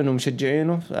لداربي آلن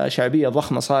ومشجعينه، شعبية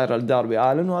ضخمة صايرة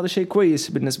لداربي آلن، وهذا شيء كويس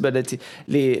بالنسبة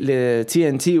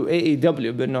لTNT و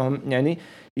AEW، بأنهم يعني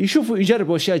يشوفوا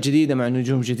يجربوا أشياء جديدة مع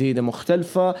نجوم جديدة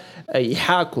مختلفة،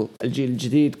 يحاكوا الجيل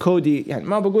الجديد. كودي يعني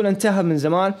ما بقول انتهى من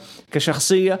زمان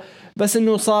كشخصية، بس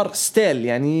إنه صار ستيل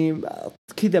يعني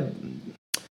كذا،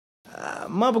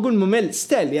 ما بقول ممل،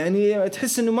 ستيل يعني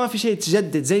تحس إنه ما في شيء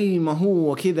تجدد، زي ما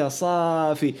هو كذا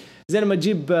صافي. زي لما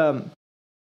تجيب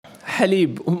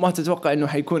حليب وما تتوقع إنه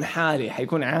حيكون حالي،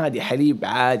 حيكون عادي، حليب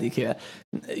عادي كذا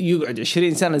يقعد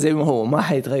 20 سنة زي ما هو، ما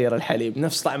حيتغير الحليب،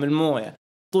 نفس طعم الموية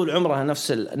طول عمرها،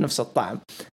 نفس الطعم.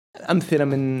 أمثلة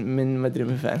من ما أدري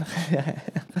من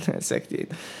فين ساكتين.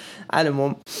 على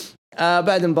العموم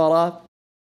بعد المباراة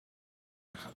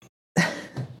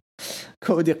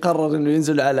كودي قرر إنه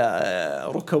ينزل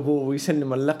على ركبه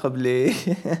ويسلم اللقب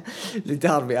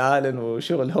لداربي آلن،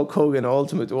 وشغل هوك هوغن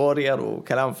أولتيميت وورير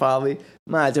وكلام فاضي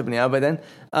ما عجبني أبدا.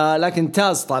 لكن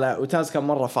تاز طلع، وتاز كان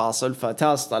مرة فاصل،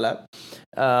 فتاز طلع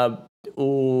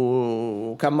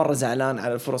وكان مرة زعلان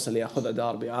على الفرص اللي يأخذها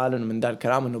داربي آلن من ذا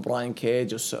الكلام، إنه براين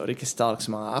كيج وريكي ستاركس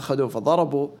ما أخذوا،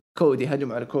 فضربوا كودي،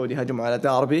 هجموا على كودي، هجموا على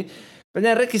داربي.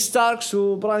 بعدين ريكي ستاركس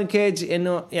وبراين كيج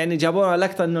إنه يعني جابونا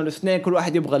لقطة إنه الاثنين كل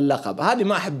واحد يبغى اللقب، هذه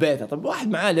ما حبيتها. طب واحد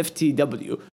معاه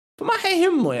FTW فما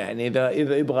حيهمه يعني إذا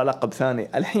يبغى لقب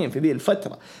ثاني الحين في ذي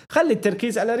الفترة. خلي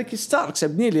التركيز على ريكي ستاركس،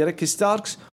 ابني لي ريكي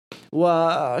ستاركس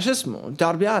وش اسمه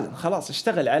داربي آلن خلاص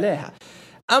اشتغل عليها.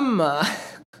 أما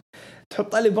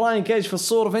تحط لي براين كيج في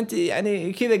الصورة، فأنت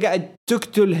يعني كذا قاعد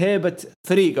تقتل هيبة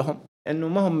فريقهم، إنه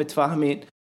ما هم متفاهمين،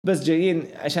 بس جايين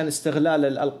عشان استغلال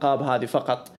الألقاب هذه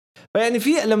فقط. فيعني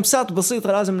في لمسات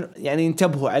بسيطة لازم يعني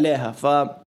ينتبهوا عليها.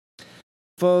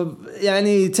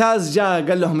 يعني تاز جاء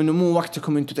قال لهم إنه مو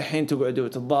وقتكم أنتوا دحين تقعدوا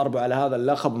تتضاربوا على هذا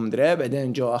اللقب ومدري إيه.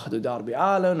 بعدين جو أخذوا داربي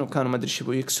آلن وكانوا ما أدري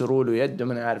شو يكسروا له يده،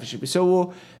 ما عارف إيش بيسووا.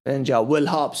 بعدين جاء ويل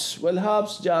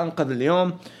هابس جاء أنقذ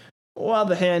اليوم.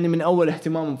 واضح يعني من أول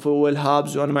اهتمام في ويل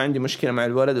هابز، وأنا ما عندي مشكلة مع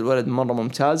الولد مرة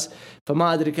ممتاز.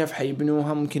 فما أدري كيف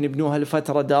حيبنوها، ممكن يبنوها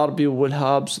لفترة داربي وويل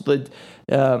هابز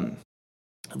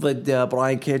ضد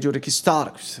براين كيج وريكي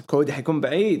ستاركس. كودي حيكون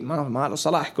بعيد، ما له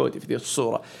صلاح كودي في ذي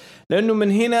الصورة، لأنه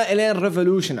من هنا إلى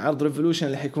ريفولوشن، عرض ريفولوشن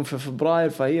اللي حيكون في فبراير.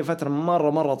 فهي فترة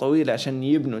مرة طويلة عشان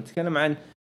يبنوا، نتكلم عن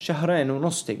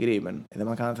 2.5 تقريبا إذا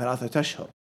ما كان 3 أشهر.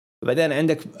 وبعدين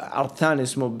عندك عرض ثاني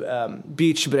اسمه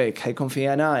بيتش بريك حيكون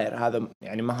في يناير، هذا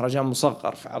يعني مهرجان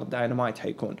مصغر في عرض داينامايت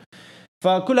حيكون.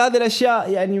 فكل هذه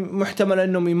الأشياء يعني محتمل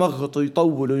أنهم يمغطوا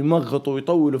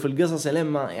يطولوا في القصص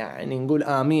لما يعني نقول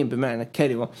آمين بمعنى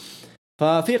الكلمة.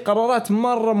 ففي قرارات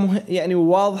مرة يعني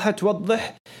واضحة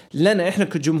توضح لنا إحنا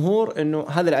كجمهور إنه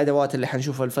هذه العداوات اللي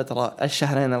حنشوفها الفترة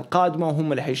الشهرين القادمة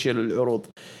وهم اللي حيشيلوا العروض.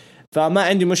 فما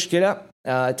عندي مشكلة.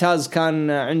 تاز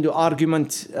كان عنده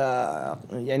argument،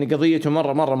 يعني قضيته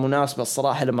مرة مناسبة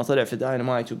الصراحة لما طلع في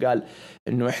داينامايت وقال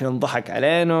إنه إحنا نضحك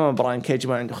علينا، براين كيج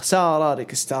ما عنده خسارة،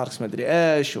 ريك ستاركس ما أدري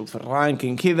إيش، وفي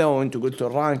الرانكينج كذا، وأنتوا قلتوا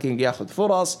الرانكينج ياخذ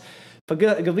فرص.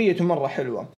 فقضيته مرة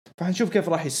حلوة، فهنشوف كيف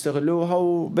راح يستغلوها.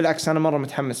 وبالعكس أنا مرة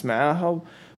متحمس معاها،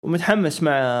 ومتحمس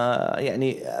مع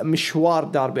يعني مشوار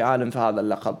داربي آلن في هذا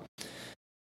اللقب.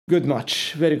 good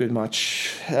match very good match.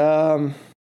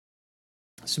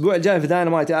 الأسبوع الجاي في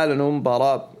داينامايت أعلنوا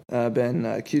مباراة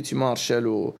بين كيوتي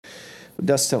مارشال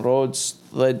وداستن رودز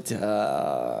ضد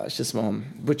شو اسمهم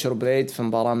بوتشر بليد في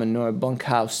مباراة من نوع بانك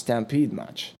هاوس ستامبيد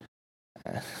ماتش.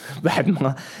 بعد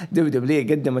ما دبليو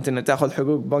قدمت انه تاخذ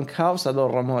حقوق بانك هاوس،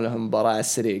 هذول رموا لهم مباراة على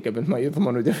السريع قبل ما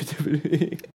يضمنوا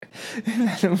دبليو.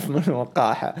 من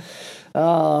وقاحة.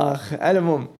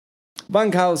 المهم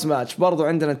بانك هاوس ماتش برضو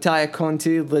عندنا تايا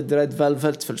كونتي ضد ريد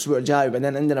فيلفلت في الأسبوع الجاي.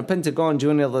 وبعدين عندنا بنتاغون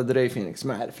جونيور ضد ري فينيكس.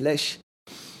 ما أعرف ليش،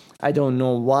 I don't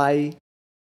know why،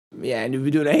 يعني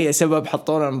بدون أي سبب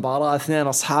حطونا مباراة 2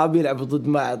 أصحاب يلعبوا ضد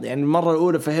بعض. يعني المرة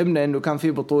الأولى فهمنا إنه كان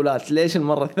في بطولات، ليش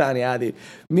المرة الثانية هذه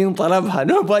مين طلبها؟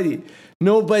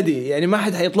 nobody يعني ما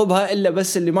حد حيطلبها إلا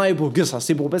بس اللي ما يبغوا قصص،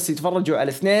 يبغوا بس يتفرجوا على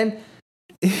 2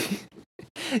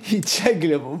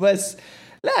 يتشقلبوا بس.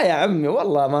 لا يا عمي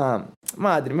والله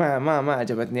ما أدري، ما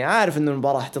عجبتني. عارف إنه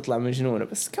المباراة تطلع مجنونة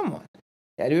بس كمان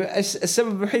يعني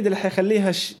السبب الوحيد اللي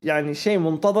حيخليها يعني شيء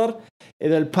منتظر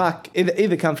إذا الباك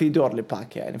إذا كان في دور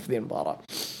لباك يعني في ذي المباراة.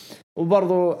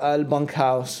 وبرضو البانك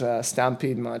هاوس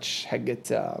ستامبيد ماتش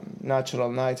حقت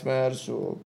ناتشورال نايتميرز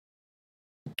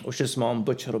وش اسمهم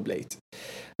بوتشر بليد.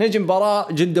 نجي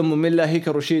مباراة جدا مملة،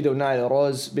 هيكارو شيدا ونايلا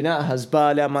روز. بناءها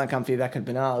زبالة، ما كان في ذاك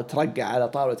البناء، وترقع على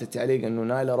طاولة التعليق انه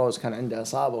نايلا روز كان عندها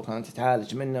إصابة وكانت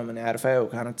تتعالج منه من عارف ايه،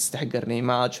 وكانت تستحق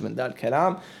الريماتش من ذا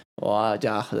الكلام،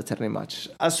 وجاء أخذت الريماتش.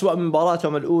 أسوأ من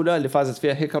مباراتهم الأولى اللي فازت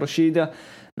فيها هيكارو شيدا،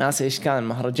 ناس إيش كان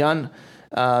مهرجان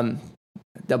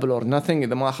دبل اور نثينج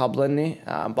إذا ما خاب ظني.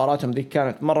 مباراتهم ذيك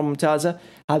كانت مرة ممتازة،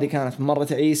 هذه كانت مرة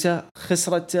تعيسة.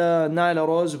 خسرت نايلا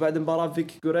روز، وبعد مباراة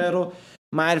فيكي غوريرو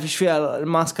ما أعرف إيش فيها،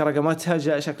 الماسكة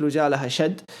رقمتها شكله جاء لها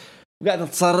شد، وقاعدة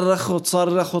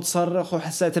تصرخ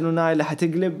وحسيت إنه نايلا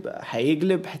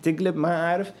حتقلب ما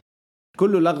أعرف،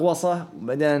 كله لغوصة.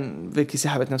 وبعدين فيكي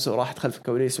سحبت نفسه وراحت خلف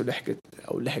الكواليس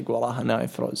ولحق وراها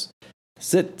نايف روز.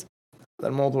 هذا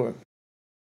الموضوع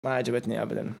ما عجبتني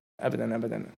أبدا،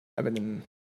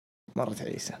 مرة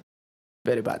تعيسة.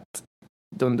 very bad.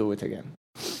 don't do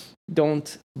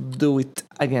it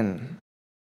again.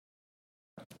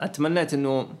 أتمنيت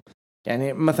إنه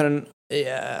يعني مثلا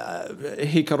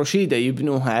هيكارو شيدا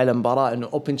يبنوها على مباراة إنه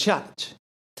open challenge،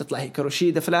 تطلع هيكارو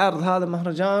شيدا في العرض هذا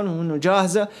مهرجان وإنه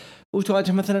جاهزة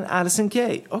وتواجه مثلا أليسن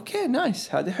كي. أوكي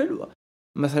نايس، هذه حلوة.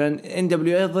 مثلا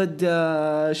NWA ضد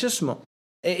شو اسمه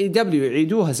AEW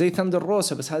يعيدوها زي ثاندر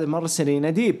روسا، بس هذه مرة سيرينا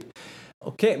ديب.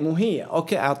 اوكي مو هي،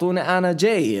 اوكي اعطونا انا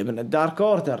جاي من الدارك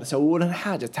اوردر، سووا لنا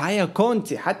حاجه. تايا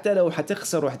كونتي حتى لو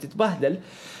حتخسر وحتتبهدل،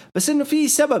 بس انه في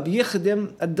سبب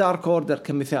يخدم الدارك اوردر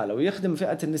كمثال، ويخدم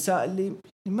فئه النساء اللي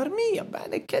مرميه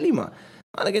بعد الكلمه.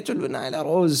 انا قلت له نايلا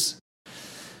روز.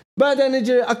 بعدها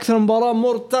نجي اكثر مباراه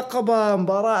مرتقبه،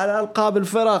 مباراه على القاب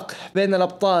الفرق بين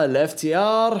الابطال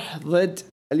FTR ضد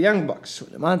اليانج بوكس.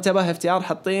 ما انتبه FTR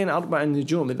حاطين 4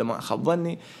 نجوم اذا ما خاب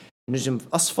ظني، نجم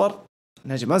اصفر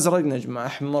نجمة أزرق، نجمة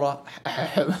حمراء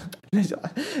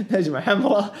نجمة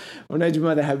حمراء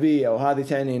ونجمة ذهبية. وهذه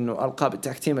تعني إنه ألقاب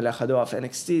التكتيم اللي أخذوها في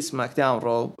NXT سماك داون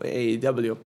رو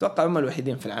AEW أتوقع هم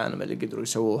الوحيدين في العالم اللي قدروا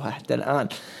يسووها حتى الآن.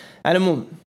 على العموم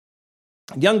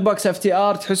يونج بوكس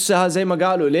FTR تحسها زي ما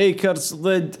قالوا ليكرز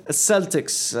ضد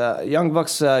السلتكس. يونج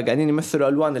بوكس قاعدين يمثلوا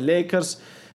ألوان الليكرز،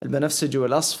 البنفسجي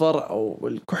والأصفر أو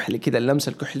الكحلي كذا، اللمسة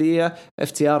الكحلية.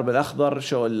 FTR بالأخضر،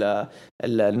 شو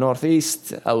النورث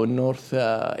إيست أو النورث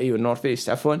النورث إيست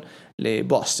عفوا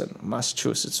لبوسطن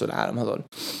ماساتشوستس والعالم هذول.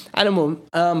 على العموم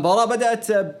مباراة بدأت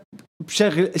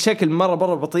بشكل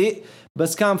مرة بطيء،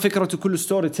 بس كان فكرته كله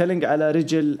ستوري تيلينج على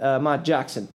رجل مات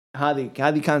جاكسون. هذه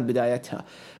كانت بدايتها،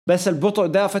 بس البطء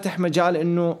ده فتح مجال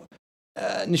إنه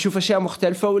نشوف أشياء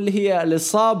مختلفة، واللي هي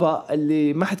الإصابة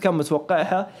اللي ما حد كان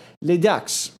متوقعها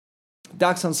لداكس.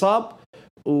 داكس انصاب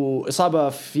وإصابة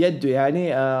في يده،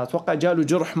 يعني أتوقع جاله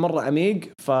جرح مرة عميق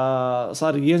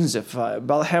فصار ينزف،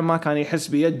 بعض الأحيان ما كان يحس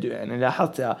بيده يعني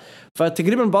لاحظتها.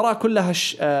 فتقريبا المباراة كلها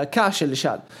كاش اللي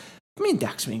شال. مين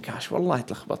داكس مين كاش؟ والله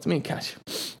تلخبط. مين كاش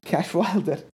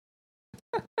وايلدر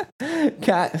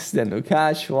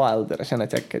كاش وايلدر عشان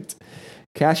أتأكد.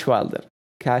 كاش وايلدر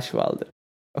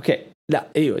اوكي، لا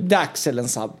ايوه داكس اللي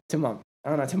انصاب. تمام،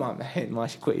 انا تمام الحين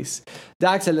ماشي كويس.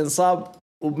 داكس اللي انصاب،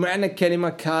 وبمعنى الكلمة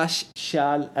كاش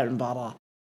شال المباراة.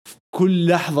 كل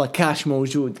لحظة كاش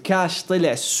موجود، كاش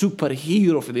طلع سوبر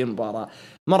هيرو في ذي المباراة.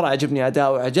 مرة عجبني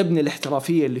أداؤه وعجبني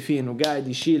الاحترافية اللي فيه، إنه قاعد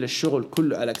يشيل الشغل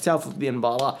كله على أكتافه في ذي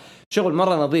المباراة. شغل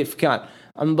مرة نظيف كان.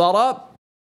 المباراة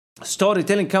ستوري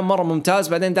تيلينج كان مرة ممتاز.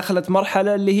 بعدين دخلت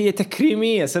مرحلة اللي هي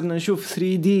تكريمية، صرنا نشوف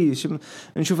 3D،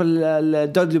 نشوف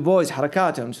الدودلي بويز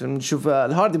حركاتهم، نشوف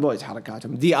الهاردي بويز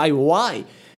حركاتهم، DIY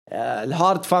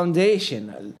الهارد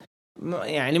فاونديشن.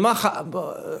 يعني ما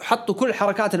حطوا كل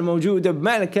الحركات الموجودة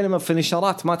بمعنى الكلمة في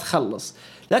نشارات ما تخلص.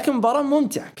 لكن مباراة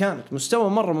ممتعة كانت، مستوى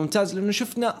مرة ممتاز، لأنه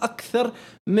شفنا أكثر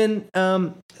من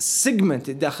سيجمنت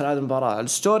داخل هذه المباراة.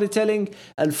 الستوري تيلينج،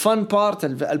 الفن بارت،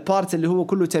 البارت اللي هو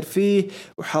كله ترفيه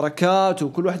وحركات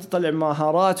وكل واحد يطلع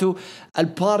مهاراته،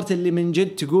 البارت اللي من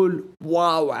جد تقول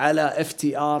واو على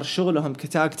FTR. شغلهم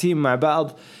كتاك تيم مع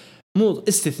بعض مو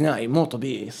استثنائي، مو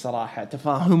طبيعي الصراحة.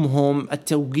 تفاهمهم،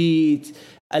 التوقيت،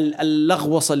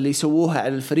 اللغوصة اللي يسووها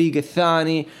على الفريق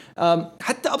الثاني،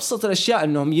 حتى أبسط الأشياء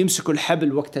أنهم يمسكوا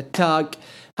الحبل وقت التاج.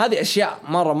 هذه أشياء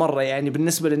مرة يعني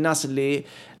بالنسبة للناس اللي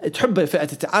تحب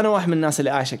فئة أنا واحد من الناس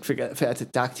اللي أعشق فئة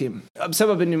التاج تيم،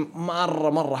 بسبب أني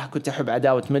مرة كنت أحب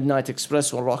عداوة ميدنايت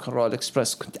إكسبرس والروك أند رول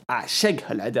إكسبرس. كنت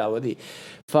أعشقها العداوة ذي.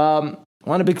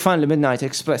 وأنا بيج فان لميدنايت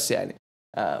إكسبرس يعني،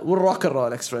 والروك أند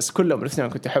رول إكسبرس كلهم الاثنين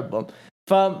كنت أحبهم.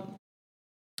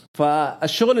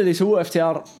 فالشغل اللي يسووه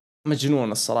FTR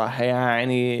مجنون الصراحة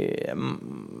يعني.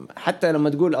 حتى لما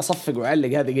تقول أصفق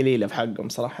وعلق هذه قليلة في حقهم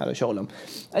صراحة على شغلهم.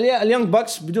 اليونج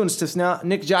باكس بدون استثناء.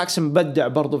 نيك جاكسون بدع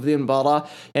برضو في ذي المباراة،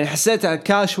 يعني حسيتها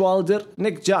كاش والدر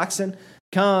نيك جاكسون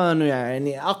كانوا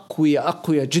يعني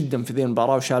أقوياء جدا في ذي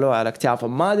المباراة وشالوها على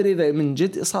اكتافهم. ما أدري إذا من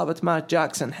جد إصابة مات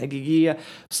جاكسون حقيقية،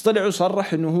 بس طلعوا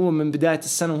صرح إنه هو من بداية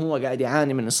السنة وهو قاعد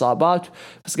يعاني من إصابات،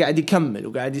 بس قاعد يكمل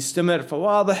وقاعد يستمر.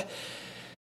 فواضح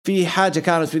في حاجة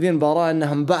كانت في ذي المباراة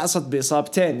أنها انبعصت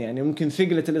بإصابتين، يعني ممكن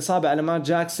ثقلت الإصابة على مات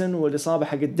جاكسون والإصابة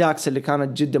حق داكس اللي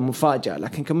كانت جدا مفاجأة.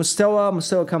 لكن كمستوى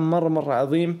كان مرة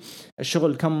عظيم.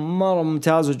 الشغل كان مرة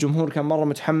ممتاز والجمهور كان مرة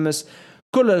متحمس.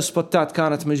 كل السبوتات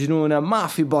كانت مجنونة، ما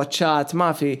في بوتشات،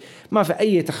 ما في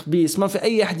أي تخبيص، ما في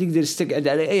أي أحد يقدر يستقعد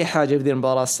على أي حاجة في ذي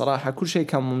المباراة الصراحة. كل شيء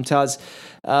كان ممتاز.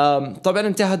 طبعا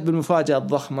انتهت بالمفاجأة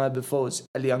الضخمة بفوز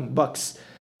اليونج باكس.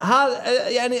 هذا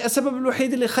يعني السبب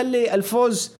الوحيد اللي يخلي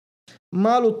الفوز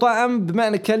ماله طعم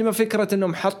بمعنى الكلمة، فكرة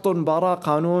انهم حطوا مباراة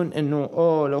قانون انه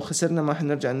لو خسرنا ما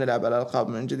حنرجع نلعب على الألقاب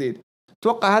من جديد.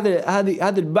 اتوقع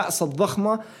هذه البعصة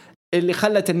الضخمة اللي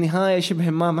خلت النهاية شبه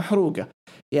ما محروقة.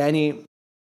 يعني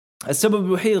السبب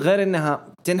الوحيد غير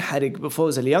انها تنحرق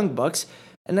بفوز اليونج باكس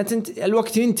ان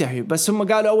الوقت ينتهي، بس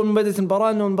هم قالوا اول ما بدأت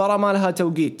المباراة انه المباراة ما لها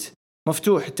توقيت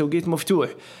مفتوح، التوقيت مفتوح.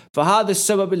 فهذا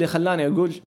السبب اللي خلاني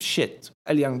اقول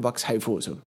اليونج باكس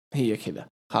حيفوزوا. هي كذا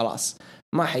خلاص،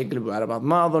 ما حيقلبوا على بعض.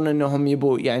 ما أظن أنهم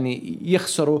يبوا يعني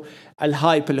يخسروا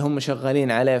الهايب اللي هم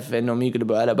شغالين عليه في أنهم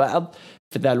يقلبوا على بعض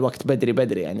في ذا الوقت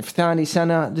بدري يعني في ثاني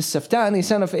سنة، لسه في ثاني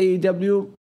سنة في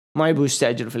AEW. ما يبوا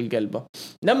يستعجلوا في القلبة.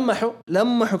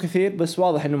 لمحوا كثير، بس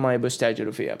واضح أنه ما يبوا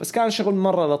يستعجلوا فيها. بس كان شغل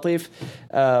مرة لطيف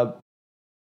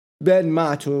بين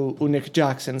مات ونيك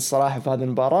جاكسون الصراحة في هذه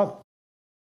المباراة.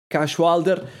 كاش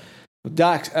والدر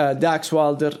داكس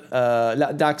والدر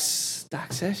لا داكس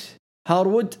إيش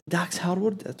داكس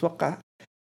هارود أتوقع.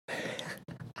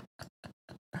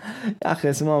 يا أخي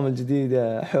اسمهم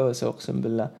الجديدة حوسة أقسم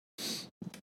بالله.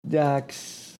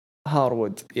 داكس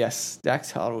هارود. يس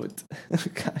داكس هارود.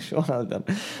 شلون هذا؟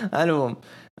 المهم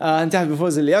انتهت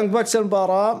بفوز اليانج باكس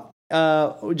المباراة.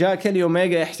 وجاء كيني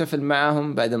أوميجا يحتفل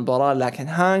معهم بعد المباراة، لكن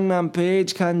هانجمان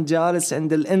بيج كان جالس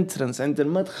عند الانترنس عند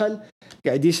المدخل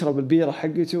قاعد يشرب البيرة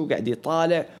حقته وقاعد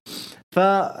يطالع.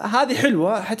 فهذه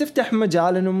حلوة، حتفتح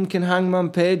مجال انه ممكن هانجمان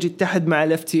بيج يتحد مع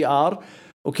الاف تي ار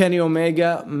وكيني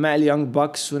أوميجا مع اليانج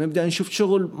باكس، ونبدأ نشوف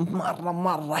شغل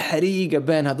مرة حريقة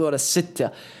بين هذول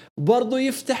الستة. وبرضو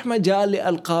يفتح مجال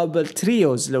لألقاب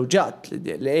التريوز لو جات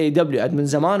لأي دبليو. من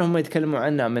زمان هم يتكلموا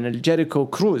عنها من الجيريكو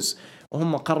كروز،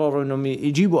 وهم قرروا انهم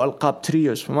يجيبوا ألقاب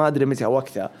تريوز، فما ادري متى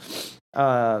وقتها.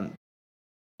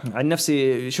 عن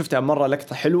نفسي شفتها مرة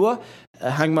لقطة حلوة،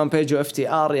 هانجمان بيج و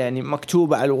FTR يعني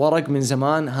مكتوبة على الورق من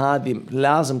زمان، هذه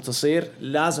لازم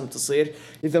تصير.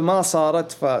 إذا ما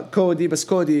صارت فكودي، بس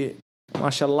كودي ما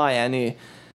شاء الله يعني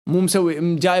مو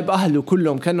مسوي، جايب أهله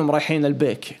كلهم كأنهم رايحين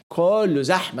البيك، كله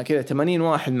زحمة كذا 80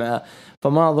 واحد معه،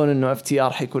 فما أظن إنه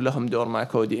FTR حيكون لهم دور مع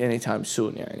كودي anytime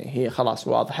soon. يعني هي خلاص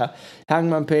واضحة،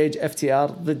 هانجمان بيج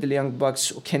FTR ضد اليانج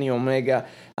باكس وكيني أوميجا،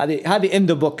 هذه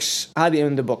in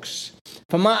the box.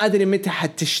 فما أدري متى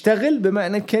حتشتغل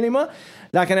بمعنى الكلمة،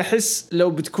 لكن أحس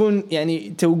لو بتكون يعني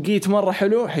توقيت مرة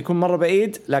حلو حيكون مرة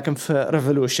بعيد، لكن في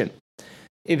ريفولوشن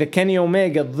إذا كيني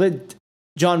أوميجا ضد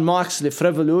جون ماكسلي في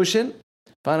ريفولوشن،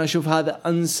 فأنا أشوف هذا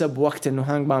أنسب وقت إنه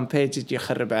هانجمان بيج يجي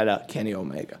يخرب على كيني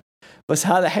أوميجا. بس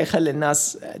هذا حيخلي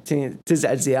الناس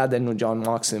تزعل زيادة إنه جون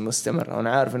ماكسلي مستمر. أنا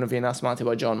عارف إنه في ناس ما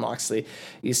تبغى جون ماكسلي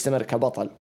يستمر كبطل،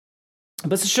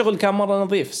 بس الشغل كان مرة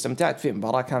نظيف، استمتعت فيه.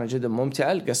 مباراة كانت جدا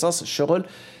ممتعة، القصص الشغل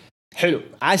حلو،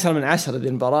 10 من 10. ذي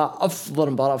المباراة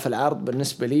أفضل مباراة في العرض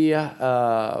بالنسبة لي،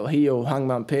 وهي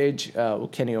وهانجمان بيج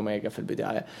وكيني أوميجا في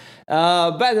البداية.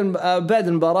 بعد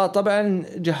المباراة طبعا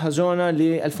جهزونا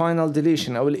للفاينل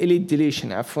ديليشن أو الإليت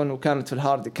ديليشن عفوا، وكانت في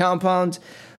الهارد كامباوند.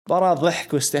 مباراة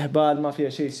ضحك واستهبال، ما فيها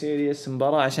شيء سيريس،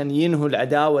 مباراة عشان ينهوا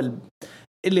العداوة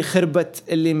اللي خربت،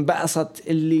 اللي انبعصت،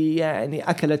 اللي يعني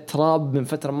أكلت تراب من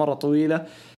فترة مرة طويلة،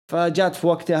 فجات في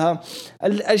وقتها.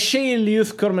 الشيء اللي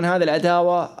يذكر من هذه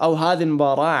العداوة أو هذه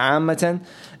المباراة عامة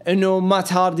إنه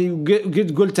مات هاردي،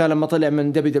 قد قلتها لما طلع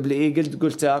من WWE،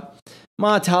 قلتها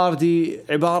مات هاردي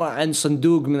عبارة عن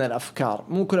صندوق من الأفكار،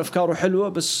 مو كل أفكاره حلوة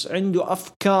بس عنده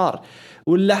أفكار،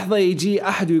 واللحظة يجي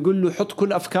أحد ويقول له حط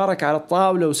كل أفكارك على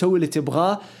الطاولة وسوي اللي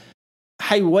تبغاه،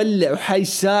 حيولع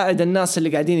وحيساعد الناس اللي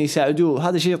قاعدين يساعدوه.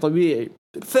 هذا شيء طبيعي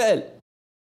بالفعل.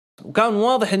 وكان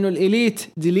واضح إنه الإليت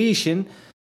ديليشن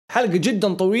حلقة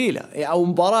جدا طويلة أو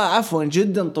مباراة عفوا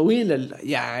جدا طويلة،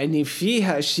 يعني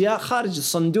فيها أشياء خارج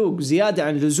الصندوق زيادة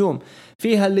عن اللزوم،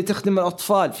 فيها اللي تخدم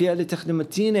الأطفال، فيها اللي تخدم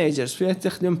التينيجرز، فيها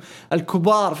تخدم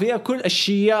الكبار، فيها كل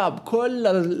الشياب، كل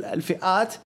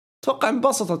الفئات. توقع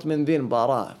انبسطت من ذي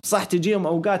المباراة. صح تجيهم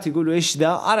أوقات يقولوا إيش ذا،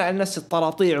 أنا عن نفس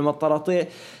الطراطيع وما الطراطيع،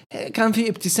 كان في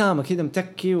ابتسامة كذا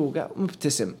متكي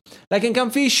ومبتسم. لكن كان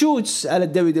في شوتس على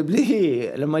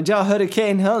WWE لما جاء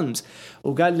هوريكين هيلمز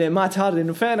وقال لي مات هاردي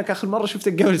إنه فينك آخر مرة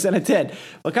شفتك قبل سنتين،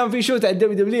 وكان في شوت على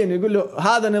WWE إنه يقول له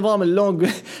هذا نظام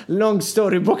اللونج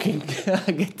ستوري بوكينج.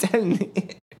 قتلني.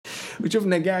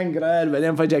 وشفنا جانجريل،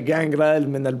 بعدين فجأة جانجريل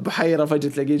من البحيرة فجأة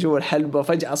تلاقيه جوا الحلبة،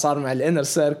 فجأة صار مع الانر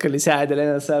سيركل يساعد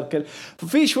الانر سيركل.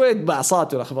 ففي شوية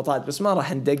بعصات ولخبطات، بس ما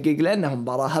راح ندقق لأنها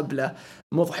مباراة هبلة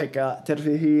مضحكة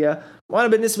ترفيهية. وأنا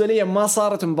بالنسبة لي ما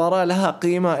صارت مباراة لها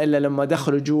قيمة إلا لما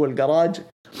دخلوا جوا الجراج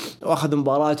واخذ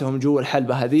مباراتهم جوا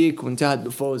الحلبة هذيك وانتهت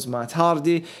بفوز مات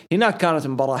هاردي. هناك كانت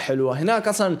مباراة حلوة، هناك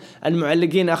أصلا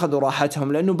المعلقين أخذوا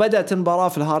راحتهم لأنه بدأت المباراة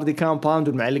في الهاردي كامباوند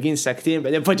والمعلقين ساكتين،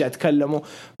 بعدين فجأة تكلموا،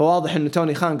 فواضح إنه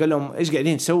توني خان قال لهم إيش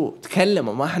قاعدين تسووا،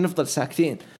 تكلموا ما حنفضل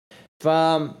ساكتين.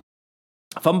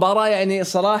 فمباراة يعني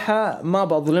صراحة ما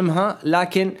بظلمها،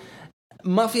 لكن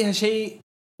ما فيها شيء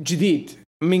جديد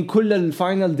من كل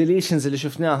الفاينل ديليشنز اللي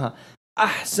شفناها.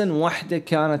 أحسن واحدة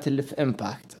كانت اللي في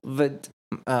إمباكت ضد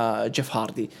جيف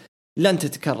هاردي، لن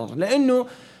تتكرر، لأنه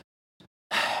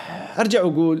أرجع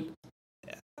أقول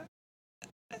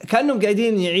كأنهم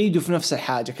قاعدين يعيدوا في نفس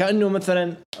الحاجة، كأنه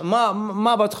مثلا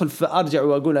ما بدخل في أرجع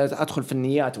وأقول أدخل في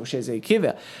النيات أو شيء زي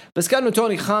كذا، بس كأنه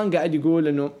توني خان قاعد يقول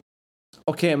إنه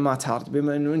أوكي مات هاردي،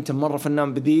 بما إنه أنت مرة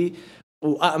فنان بذي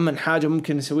وأأمن حاجة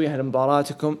ممكن نسويها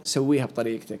لمباراتكم سويها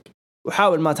بطريقتك،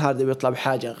 وحاول مات هاردي بيطلع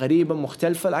بحاجة غريبة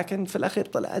مختلفة، لكن في الأخير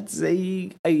طلعت زي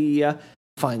أي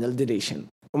فاينل ديليشن.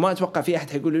 وما أتوقع في أحد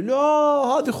هيقول لا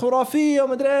هذه خرافية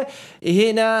وما أدري.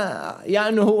 هنا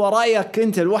يعني هو رأيك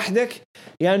أنت لوحدك،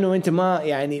 يعني أنت ما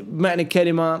يعني بمعنى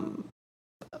كلمة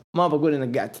ما بقول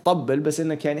إنك قاعد تطبل، بس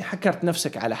إنك يعني حكرت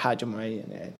نفسك على حاجة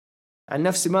معينة. يعني عن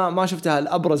نفسي ما شفتها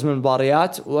الأبرز من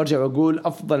المباريات، وأرجع أقول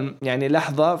أفضل يعني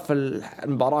لحظة في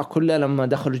المباراة كلها لما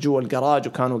دخلوا جوا الجراج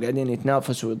وكانوا قاعدين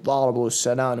يتنافسوا ويتضاربوا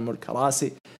والسلالم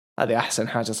والكراسي. هذه أحسن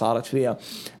حاجة صارت فيها.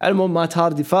 المهم مات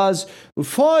هاردي فاز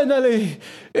وفاينالي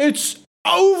it's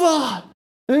over،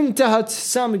 انتهت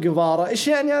سامي جيفارا. إيش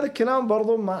يعني هذا الكلام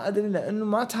برضو ما أدري، لأنه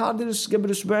مات هاردي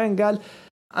قبل أسبوعين قال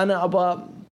أنا أبغى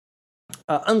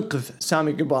أنقذ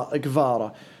سامي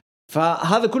جيفارا،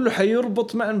 فهذا كله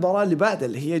حيربط مع المباراة اللي بعدها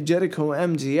اللي هي جيريكو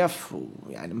ام جي اف،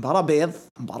 يعني مباراة بيض،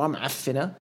 مباراة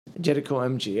معفنة، جيريكو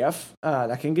ام جي اف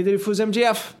لكن قدر يفوز ام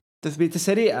جي اف تثبيته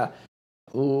سريعة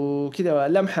وكذا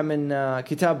لمحة من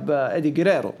كتاب إيدي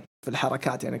جيريرو في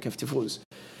الحركات، يعني كيف تفوز.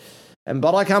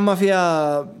 المباراة كان ما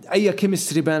فيها أي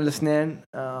كيمستري بين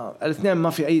الاثنين ما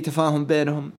في أي تفاهم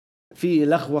بينهم، في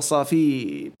لغوصة،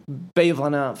 في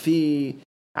بيضنة، في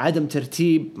عدم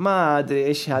ترتيب، ما أدري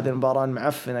إيش هذه المباراة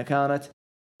المعفنة كانت.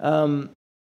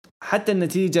 حتى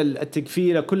النتيجة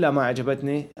التكفيلة كلها ما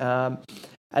عجبتني.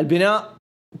 البناء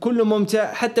كله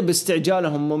ممتع، حتى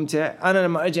باستعجالهم ممتع. أنا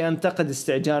لما أجي أنتقد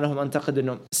استعجالهم أنتقد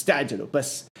إنهم استعجلوا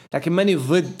بس، لكن ماني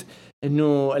ضد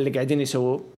إنه اللي قاعدين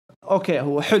يسووه أوكي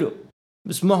هو حلو،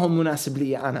 بس ما هو مناسب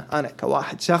لي أنا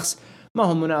كواحد شخص، ما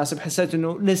هو مناسب. حسيت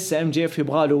إنه لسه ام جي اف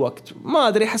يبغى له وقت، ما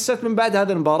أدري. حسيت من بعد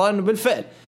هذه المباراة إنه بالفعل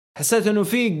حسيت إنه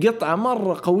في قطعة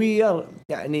مرة قوية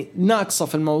يعني ناقصة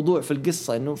في الموضوع في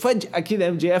القصة، إنه فجأة كذا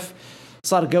ام جي اف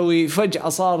صار قوي، فجأة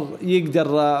صار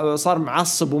يقدر، صار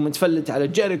معصب ومتفلت على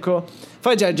جيريكو،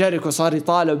 فجأة جيريكو صار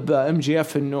يطالب ام جي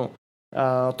اف إنه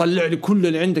طلع لي كل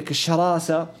اللي عندك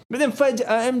الشراسة. بعدين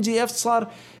فجأة ام جي اف صار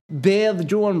بيض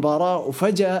جوا المباراة،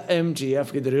 وفجأة ام جي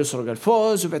اف قدر يسرق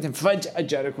الفوز، وبعدين فجأة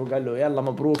جيريكو قال له يلا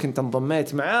مبروك انت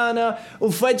انضميت معانا،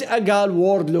 وفجأة قال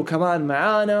ووردلو كمان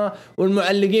معانا،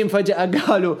 والمعلقين فجأة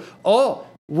قالوا اوه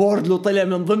ووردلو طلع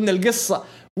من ضمن القصة.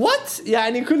 وات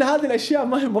يعني كل هذه الاشياء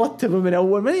ما هي مرتبة من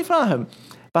اول، ماني فاهم.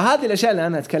 فهذه الاشياء اللي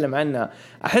انا اتكلم عنها،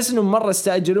 احس انهم مرة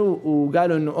استعجلوا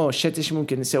وقالوا انه اوه شت ايش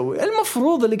ممكن نسوي.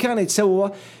 المفروض اللي كان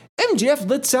يتسوى ام جي اف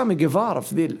ضد سامي جيفارا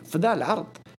في ذا العرض،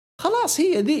 خلاص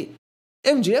هي ذي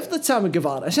ام جي اف ضد سامي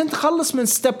جيفارا عشان تخلص من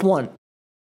ستيب 1.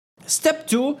 ستيب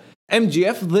 2 ام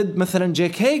جي اف ضد مثلا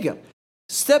جيك هيجر.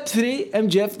 ستيب 3 ام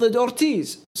جي اف ضد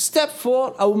اورتيز. ستيب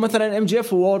 4 او مثلا ام جي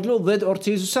اف ووردلو ضد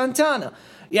اورتيز وسانتانا.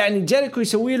 يعني جيريكو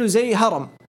يسوي له زي هرم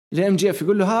لام جي اف،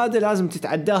 يقول له هذا لازم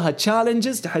تتعداها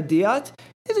تشالنجز، تحديات،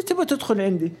 اذا تبغى تدخل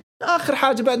عندي اخر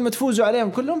حاجه بعد ما تفوزوا عليهم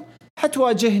كلهم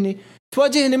حتواجهني.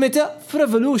 تواجهني متى؟ في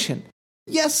ريفولوشن.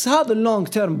 يس هذا اللونج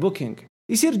تيرم بوكينج.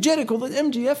 يصير جيريكو ضد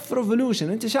ام جي اف ريفولوشن.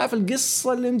 انت شايف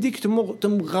القصه اللي مديك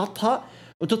تمغطها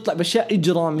وتطلع باشياء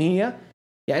اجراميه.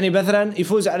 يعني مثلا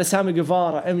يفوز على سامي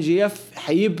جيفارا، ام جي اف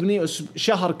حيبني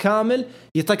شهر كامل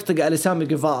يطقطق على سامي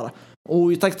جيفارا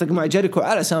ويطقطق مع جيريكو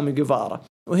على سامي جيفارا،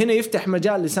 وهنا يفتح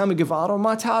مجال لسامي جيفارا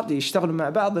ومات هاردي يشتغلوا مع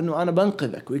بعض انه انا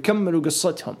بنقذك ويكملوا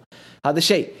قصتهم. هذا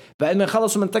شيء. بعد ما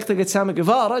يخلصوا من طقطقة سامي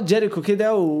جيفارا، جيريكو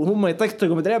كذا وهم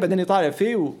يطقطقوا مدري بعدين يطالع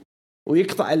فيه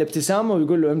ويقطع الابتسامة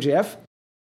ويقول له ام جي اف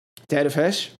تعرف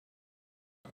ايش،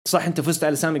 صح انت فزت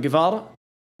على سامي جيفارا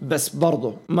بس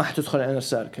برضو ما حتدخل انر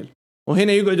سيركل.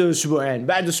 وهنا يقعدوا اسبوعين،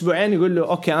 بعد اسبوعين يقول له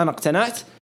اوكي انا اقتنعت،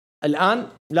 الان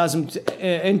لازم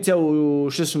انت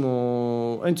وش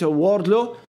اسمه انت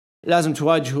ووردلو لازم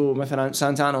تواجهوا مثلا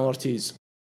سانتانا وورتيز،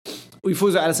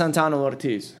 ويفوزوا على سانتانا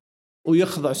وورتيز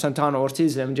ويخضع سانتانا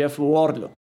وورتيز لام جي اف ووردلو.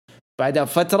 بعدها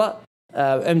بفتره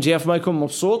ام جي اف ما يكون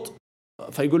مبسوط،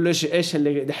 فيقول له ايش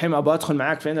اللي دحين ابغى ادخل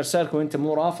معاك في انر سيركل وانت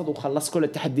مو رافض وخلصت كل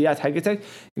التحديات حقتك.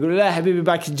 يقول له لا يا حبيبي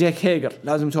باك جيك هيجر،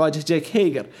 لازم تواجه جيك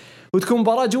هيجر وتكون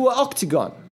مباراه جوا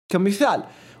اوكتاغون كمثال.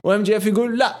 وام جي اف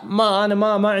يقول لا انا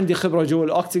ما عندي خبره جوا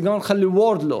الاوكتاغون، خلي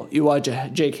ووردلو يواجه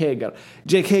جيك هيجر.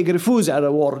 جيك هيجر يفوز على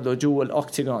ووردلو جوا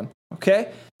الاوكتاغون. اوكي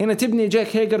هنا تبني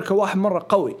جيك هيجر كواحد مره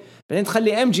قوي، بعدين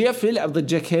تخلي ام جي اف يلعب ضد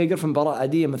جيك هيجر في مباراه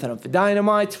عاديه مثلا في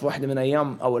داينامايت في واحده من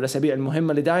ايام او الاسابيع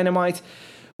المهمه لداينامايت،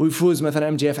 ويفوز مثلا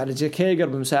ام جي اف على جيك هيجر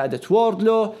بمساعده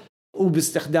ووردلو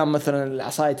وباستخدام مثلا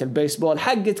عصايه البيسبول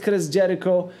حقت كريس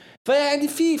جيريكو. فيعني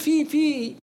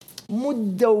في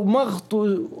مده ومغط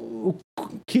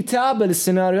وكتابه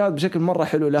للسيناريوهات بشكل مره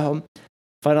حلو لهم،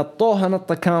 فنطوها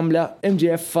نطه كامله. ام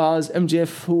جي اف فاز، ام جي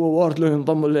اف هو ووردلو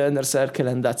ينضموا للانر سيركل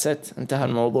اند ذاتس ات، انتهى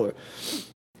الموضوع.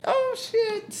 او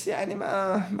شيت يعني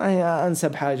ما هي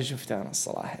انسب حاجه شفتها انا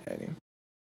الصراحه، يعني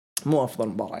مو أفضل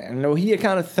مباراة. يعني لو هي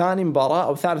كانت ثاني مباراة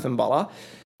أو ثالث مباراة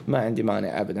ما عندي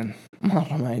مانع أبدا،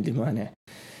 مرة ما عندي مانع.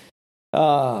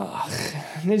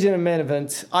 نيجي للمين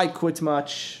إيفنت، I quit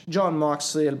match. جون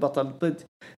ماكسلي البطل ضد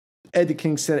إيدي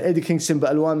كينغستون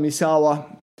بألوان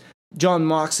مساواة. جون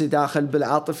ماكسلي داخل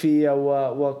بالعاطفية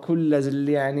وكل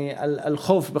يعني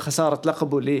الخوف بخسارة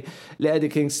لقبه لإيدي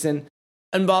كينغستون.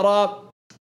 المباراة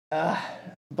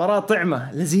مباراة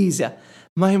طعمة لذيذة،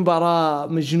 ما هي مباراة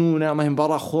مجنونة، ما هي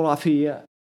مباراة خرافية،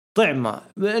 طعمة.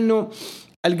 لأنه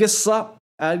القصة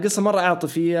القصة مرة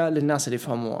عاطفية للناس اللي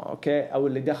يفهموها أوكي أو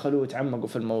اللي دخلوا وتعمقوا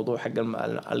في الموضوع حق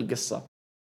القصة.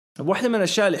 واحدة من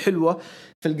الأشياء الحلوة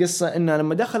في القصة إنها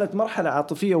لما دخلت مرحلة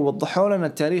عاطفية ووضحوا لنا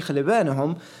التاريخ اللي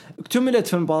بينهم اكتملت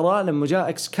في المباراة لما جاء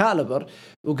إكسكاليبر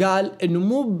وقال إنه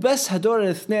مو بس هدول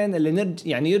الاثنين اللي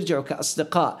يعني يرجعوا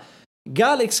كأصدقاء.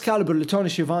 قال إكسكاليبر لتوني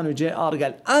شيفان وجي آر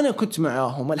قال أنا كنت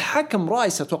معاهم، الحكم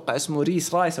رايس أتوقع اسمه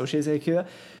ريس رايس أو شيء زي كذا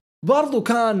برضو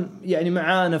كان يعني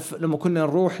معانا لما كنا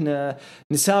نروح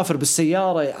نسافر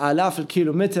بالسيارة آلاف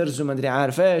الكيلومترز وما أدري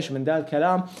عارف إيش من ذا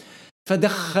الكلام.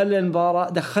 فدخل المباراة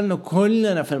دخلنا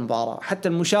كلنا في المباراة، حتى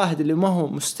المشاهد اللي ما هو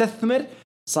مستثمر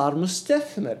صار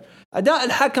مستثمر. أداء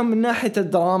الحكم من ناحية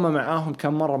الدراما معاهم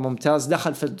كان مرة ممتاز،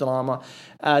 دخل في الدراما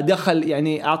دخل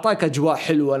يعني أعطاك أجواء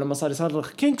حلوة لما صار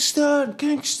يصرخ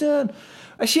كينغستون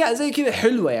أشياء زي كذا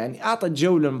حلوة، يعني أعطت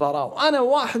جو للمباراة. وأنا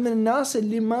واحد من الناس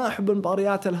اللي ما أحب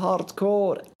المباريات الهارد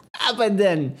كور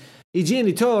أبدا،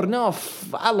 يجيني تورن اوف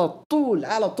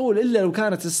على طول إلا لو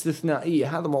كانت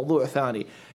استثنائية، هذا موضوع ثاني.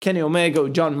 كيني أوميجا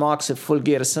وجون ماكس في فول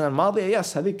جير السنة الماضية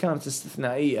يس هذه كانت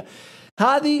استثنائية،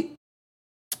 هذه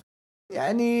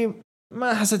يعني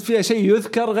ما حسيت فيها شيء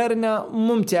يذكر غير انها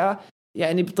ممتعة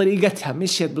يعني بطريقتها،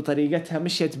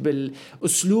 مشيت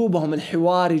بالاسلوبهم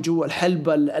الحواري جوا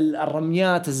الحلبة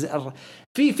الرميات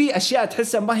في اشياء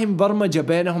تحسها ما هي مبرمجة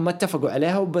بينهم، ما اتفقوا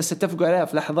عليها وبس اتفقوا عليها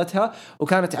في لحظتها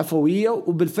وكانت عفوية،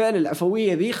 وبالفعل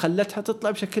العفوية ذي خلتها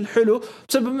تطلع بشكل حلو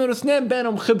بسبب انه الاثنين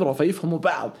بينهم خبرة فيفهموا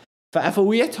بعض،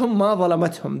 فعفويتهم ما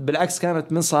ظلمتهم بالعكس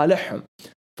كانت من صالحهم.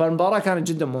 فالمباراة كانت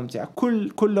جدا ممتعة،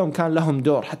 كلهم كان لهم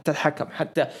دور، حتى الحكم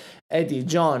حتى إيدي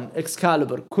جون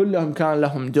إكسكاليبر كلهم كان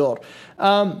لهم دور.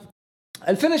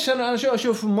 الفينش أنا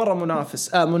أشوف مرة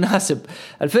مناسب.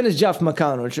 الفينش جاء في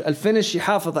مكانه، الفينش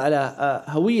يحافظ على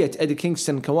هوية إيدي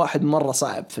كينغستون كواحد مرة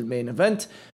صعب في المين إيفنت،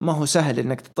 ما هو سهل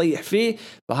إنك تطيح فيه،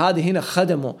 فهذه هنا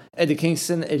خدموا إيدي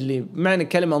كينغستون اللي معنى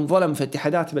كلمة انظلم في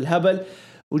اتحادات بالهبل،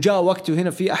 وجاء وقته هنا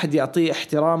في أحد يعطيه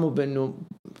احترامه بأنه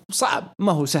صعب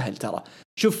ما هو سهل ترى.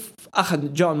 شوف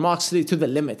أخذ جون ماكسلي to the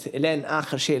limit لين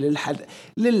آخر شيء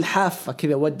للحافة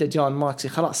كذا، ودى جون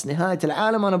ماكسلي خلاص نهاية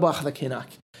العالم أنا بأخذك هناك.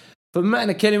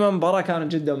 فبمعنى كلمة مباراة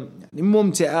كانت جدا يعني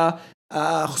ممتعة،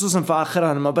 خصوصا في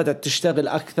آخرها لما بدأت تشتغل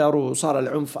أكثر وصار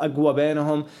العنف أقوى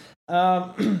بينهم.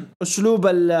 أسلوب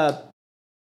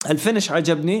الفينش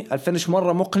عجبني، الفينش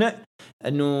مرة مقنع،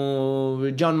 انه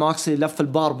جون ماكسلي لف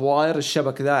البارب واير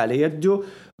الشبك ذا على يده،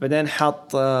 بعدين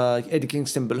حط إيدي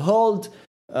كينغستون بالهولد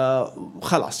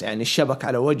وخلاص يعني الشبك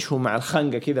على وجهه مع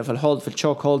الخنقة كذا في الهولد في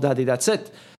الشوك هولد، هذه ذات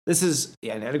ست. This is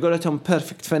يعني على قولتهم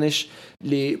perfect finish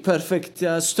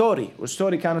لperfect story،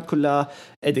 والستوري كانت كلها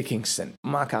إيدي كينغستون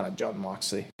ما كانت جون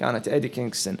ماكسلي، كانت إيدي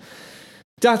كينغستون.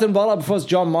 انتهت المباراة بفوز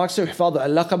جون ماكسلي وحفاظه على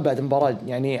اللقب بعد مباراة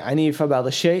يعني عنيفة بعض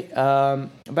الشيء.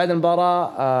 بعد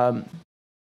المباراة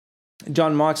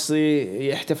جون ماكسلي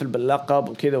يحتفل باللقب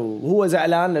وكذا وهو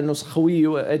زعلان لأنه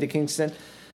خويه إيدي كينغستون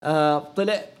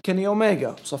طلع كيني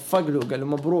أوميجا صفق له وقال له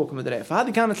مبروك مدري. فهذه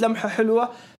كانت لمحة حلوة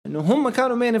إنه هم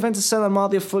كانوا مين إيفنت السنة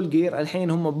الماضية في فول جير،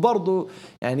 الحين هم برضو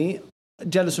يعني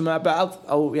جلسوا مع بعض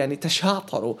أو يعني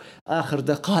تشاطروا آخر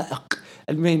دقائق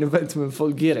المين إيفنت من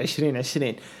فول جير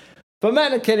 2020.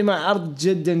 فمعنى كلمة عرض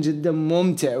جدا جدا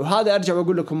ممتع. وهذا أرجع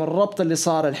وأقول لكم الربط اللي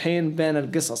صار الحين بين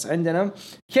القصص. عندنا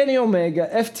كيني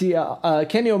أوميجا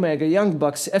كيني أوميجا يانج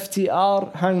باكس FTR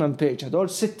هانجمان بيج، هذول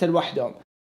 6 لوحدهم،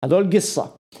 هذول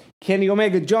قصة. كيني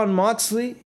أوميجا جون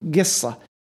ماكسلي قصة،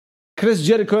 كريس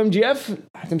جيريكو MGF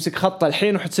حتمسك خطة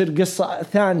الحين وحتصير قصة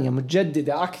ثانية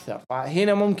متجددة أكثر.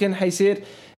 فهنا ممكن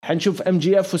حنشوف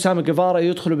MGF وسامي جيفارا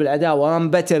يدخلوا بالعداوة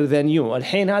I'm better than you.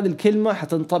 الحين هذه الكلمة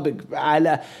حتنطبق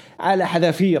على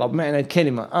حذافيرة بمعنى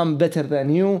الكلمة I'm better than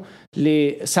you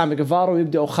لسامي جيفارا،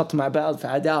 ويبدأوا خط مع بعض في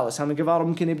عداوة. سامي جيفارا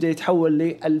ممكن يبدأ يتحول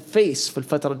للفيس في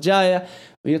الفترة الجاية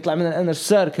ويطلع من الانر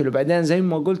سيركل، وبعدين زي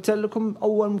ما قلت لكم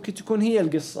أول ممكن تكون هي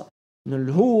القصة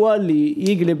إنه هو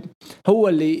اللي يقلب، هو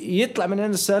اللي يطلع من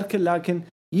الانر سيركل لكن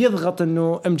يضغط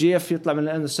انه MGF يطلع من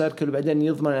الانر سيركل وبعدين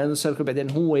يضمن الانر سيركل وبعدين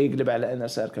هو يقلب على الانر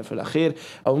سيركل في الاخير،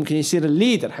 او ممكن يصير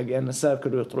الليدر حق الانر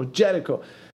سيركل ويطرد جيريكو.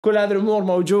 كل هذه الامور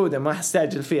موجوده ما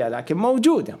حستعجل فيها، لكن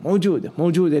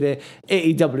موجوده ل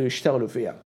AEW يشتغلوا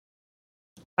فيها.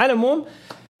 على العموم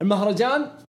المهرجان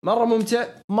مرة ممتع،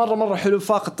 مرة حلو،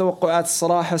 فاق التوقعات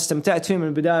الصراحة، استمتعت فيه من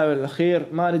البداية والأخير،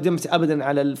 ما ندمت أبدا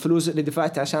على الفلوس اللي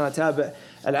دفعتها عشان أتابع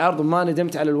العرض، وما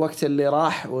ندمت على الوقت اللي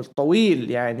راح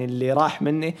والطويل يعني اللي راح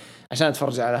مني عشان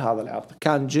أتفرج على هذا العرض.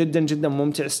 كان جدا جدا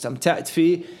ممتع، استمتعت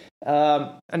فيه.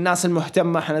 الناس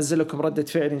المهتمة حنزل لكم ردة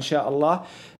فعل إن شاء الله،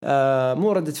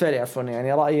 مو ردة فعل عفوا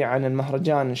يعني رأيي عن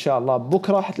المهرجان إن شاء الله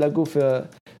بكرة حتلاقوه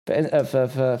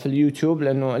في اليوتيوب،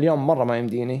 لأنه اليوم مرة ما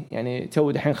يمديني يعني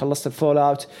تو دحين خلصت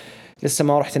الفولاوت، لسه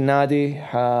ما رحت النادي،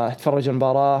 هتفرج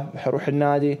المباراة وحروح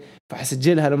النادي،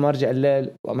 فحسجلها لما أرجع الليل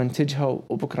ومنتجها،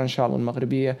 وبكرة إن شاء الله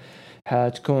المغربية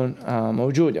هتكون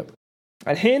موجودة.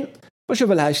 الحين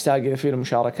بشوف الهاشتاج إذا في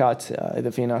المشاركات، إذا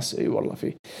في ناس والله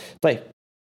فيه. طيب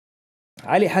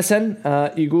علي حسن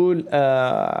يقول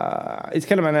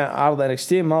يتكلم عن عرض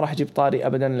NXT، ما راح أجيب طاري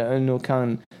أبدا لأنه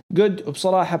كان جود،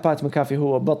 وبصراحة بات مكافي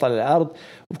هو بطل العرض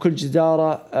وبكل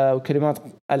جدارة، وكلمات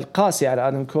القاسية على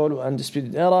آدم كول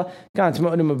وأندسبيدد إيرا كانت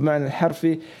مؤلمة بمعنى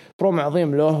الحرفي. بروم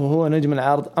عظيم له وهو نجم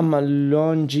العرض.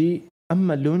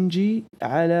 أما لونجي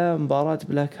على مباراة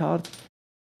بلاك هارت،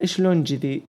 إيش لونجي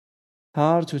ذي؟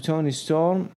 هارت وتوني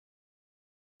ستورم،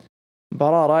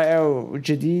 مباراة رائعة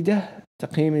وجديدة،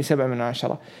 تقييمي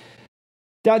 7/10.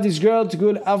 داديز جيرل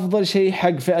تقول أفضل شيء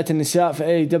حق فئة النساء في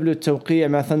AEW التوقيع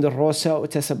مع ثاندر روسا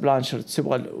وتيسا بلانشارد،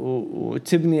 تبغى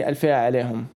وتبني الفئة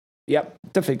عليهم.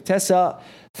 اتفق.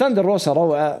 ثاندر روسا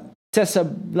روعة، تيسا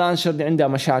بلانشارد عندها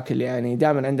مشاكل، يعني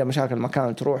دائما عندها مشاكل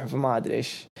مكان تروح، فما أدري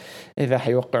إيش إذا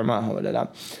حيوقع معها ولا لا.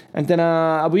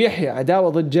 عندنا أبو يحيى عداوة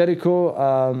ضد جيريكو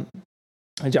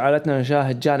جعلتنا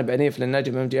نشاهد جانب عنيف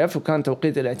للنجم MJF، وكان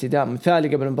توقيت الاعتداء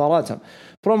مثالي قبل مباراتهم.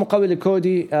 برومو قبل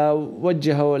كودي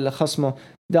وجهه لخصمه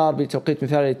داربي توقيت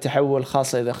مثالي للتحول،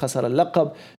 خاصة إذا خسر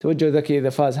اللقب. توجه ذكي إذا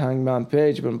فاز هانجمان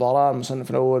بيج بالمباراة.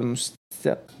 المصنف الأول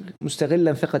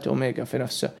مستغلا ثقة أوميجا في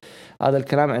نفسه. هذا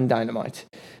الكلام عن داينامايت.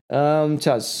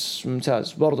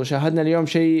 ممتاز. برضو شاهدنا اليوم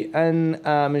شيئا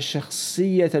من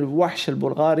شخصية الوحش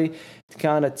البلغاري،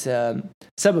 كانت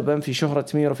سببا في شهرة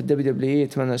ميرو في WWE.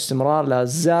 يتمنى الاستمرار. لا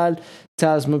زال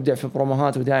تاز مبدع في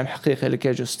بروموهات وداعم حقيقي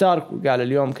لكيجو ستارك، وقال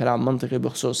اليوم كلام منطقي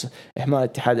بخصوص إهمال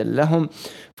الاتحاد لهم.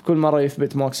 في كل مرة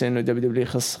يثبت موكسي إنه WWE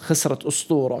خسرت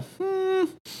أسطورة.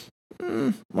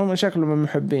 ما شكله من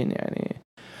محبين يعني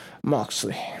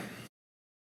موكسلي.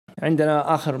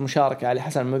 عندنا آخر مشاركة على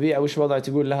حسن المبيع. وش وضع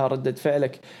تقول لها ردة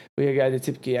فعلك وهي قاعدة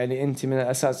تبكي؟ يعني أنت من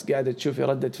الأساس قاعدة تشوفي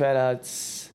ردة فعلها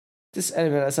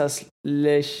تسأل من الأساس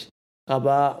ليش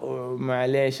غباء،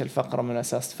 ومعليش الفقرة من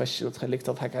الأساس تفشل وتخليك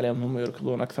تضحك عليهم هم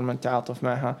يركضون أكثر من تعاطف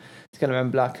معها. تكلم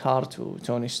عن بلاك هارت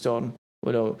وتوني ستورم،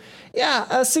 ولو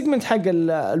السيجمنت حق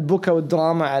البكا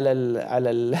والدراما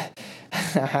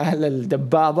على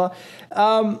الدبابة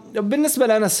بالنسبة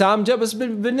لنا سامجة، بس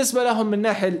بالنسبة لهم من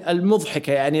ناحية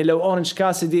المضحكة، يعني لو أورنج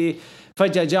كاسدي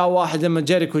فجأة جاء واحد لما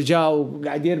جيريكو جاء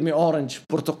وقاعد يرمي أورنج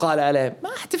برتقال عليه، ما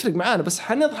حتفرق معانا، بس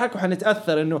حنضحك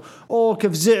وحنتأثر إنه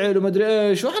كيف زعل وما أدري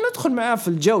إيش، وحندخل معاه في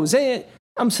الجو زي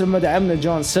أمس لما دعمنا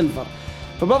جون سيلفر.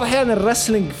 فبعض الأحيان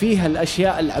الرسلينج فيها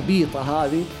الأشياء العبيطة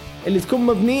هذه اللي تكون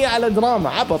مبنية على دراما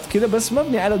عبط كذا، بس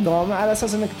مبني على دراما على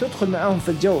أساس أنك تدخل معاهم في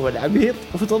الجو العبيط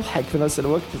وتضحك في نفس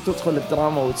الوقت وتدخل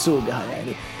الدراما وتسوقها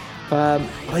يعني.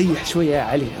 فريح شوية يا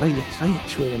علي، ريح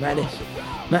شوية،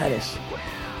 معليش.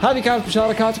 هذه كانت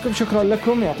مشاركاتكم، شكرا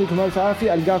لكم، يعطيكم ألف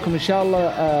عافية. ألقاكم إن شاء الله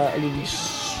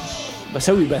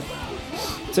بسوي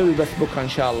بث بكرة إن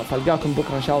شاء الله، فألقاكم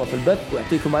بكرة إن شاء الله في البث.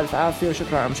 يعطيكم ألف عافية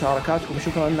وشكرا على مشاركاتكم،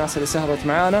 وشكرا للناس اللي سهرت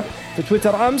معانا في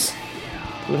تويتر أمس.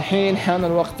 والحين حان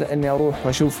الوقت أني أروح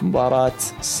وأشوف مباراة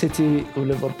سيتي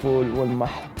وليفربول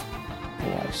والمحط.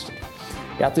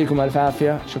 يعطيكم ألف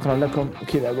عافية، شكرا لكم،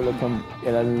 وكذا أقول لكم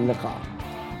إلى اللقاء.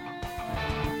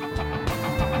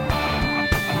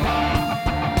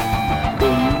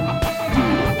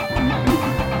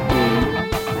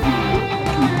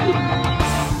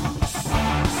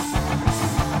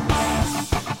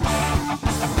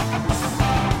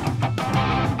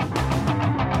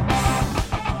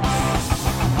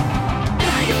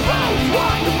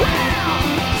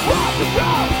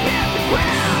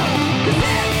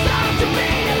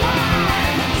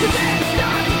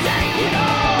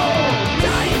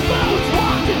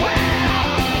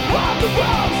 The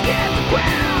world's get the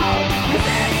ground, 'cause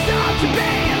it's time to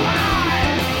be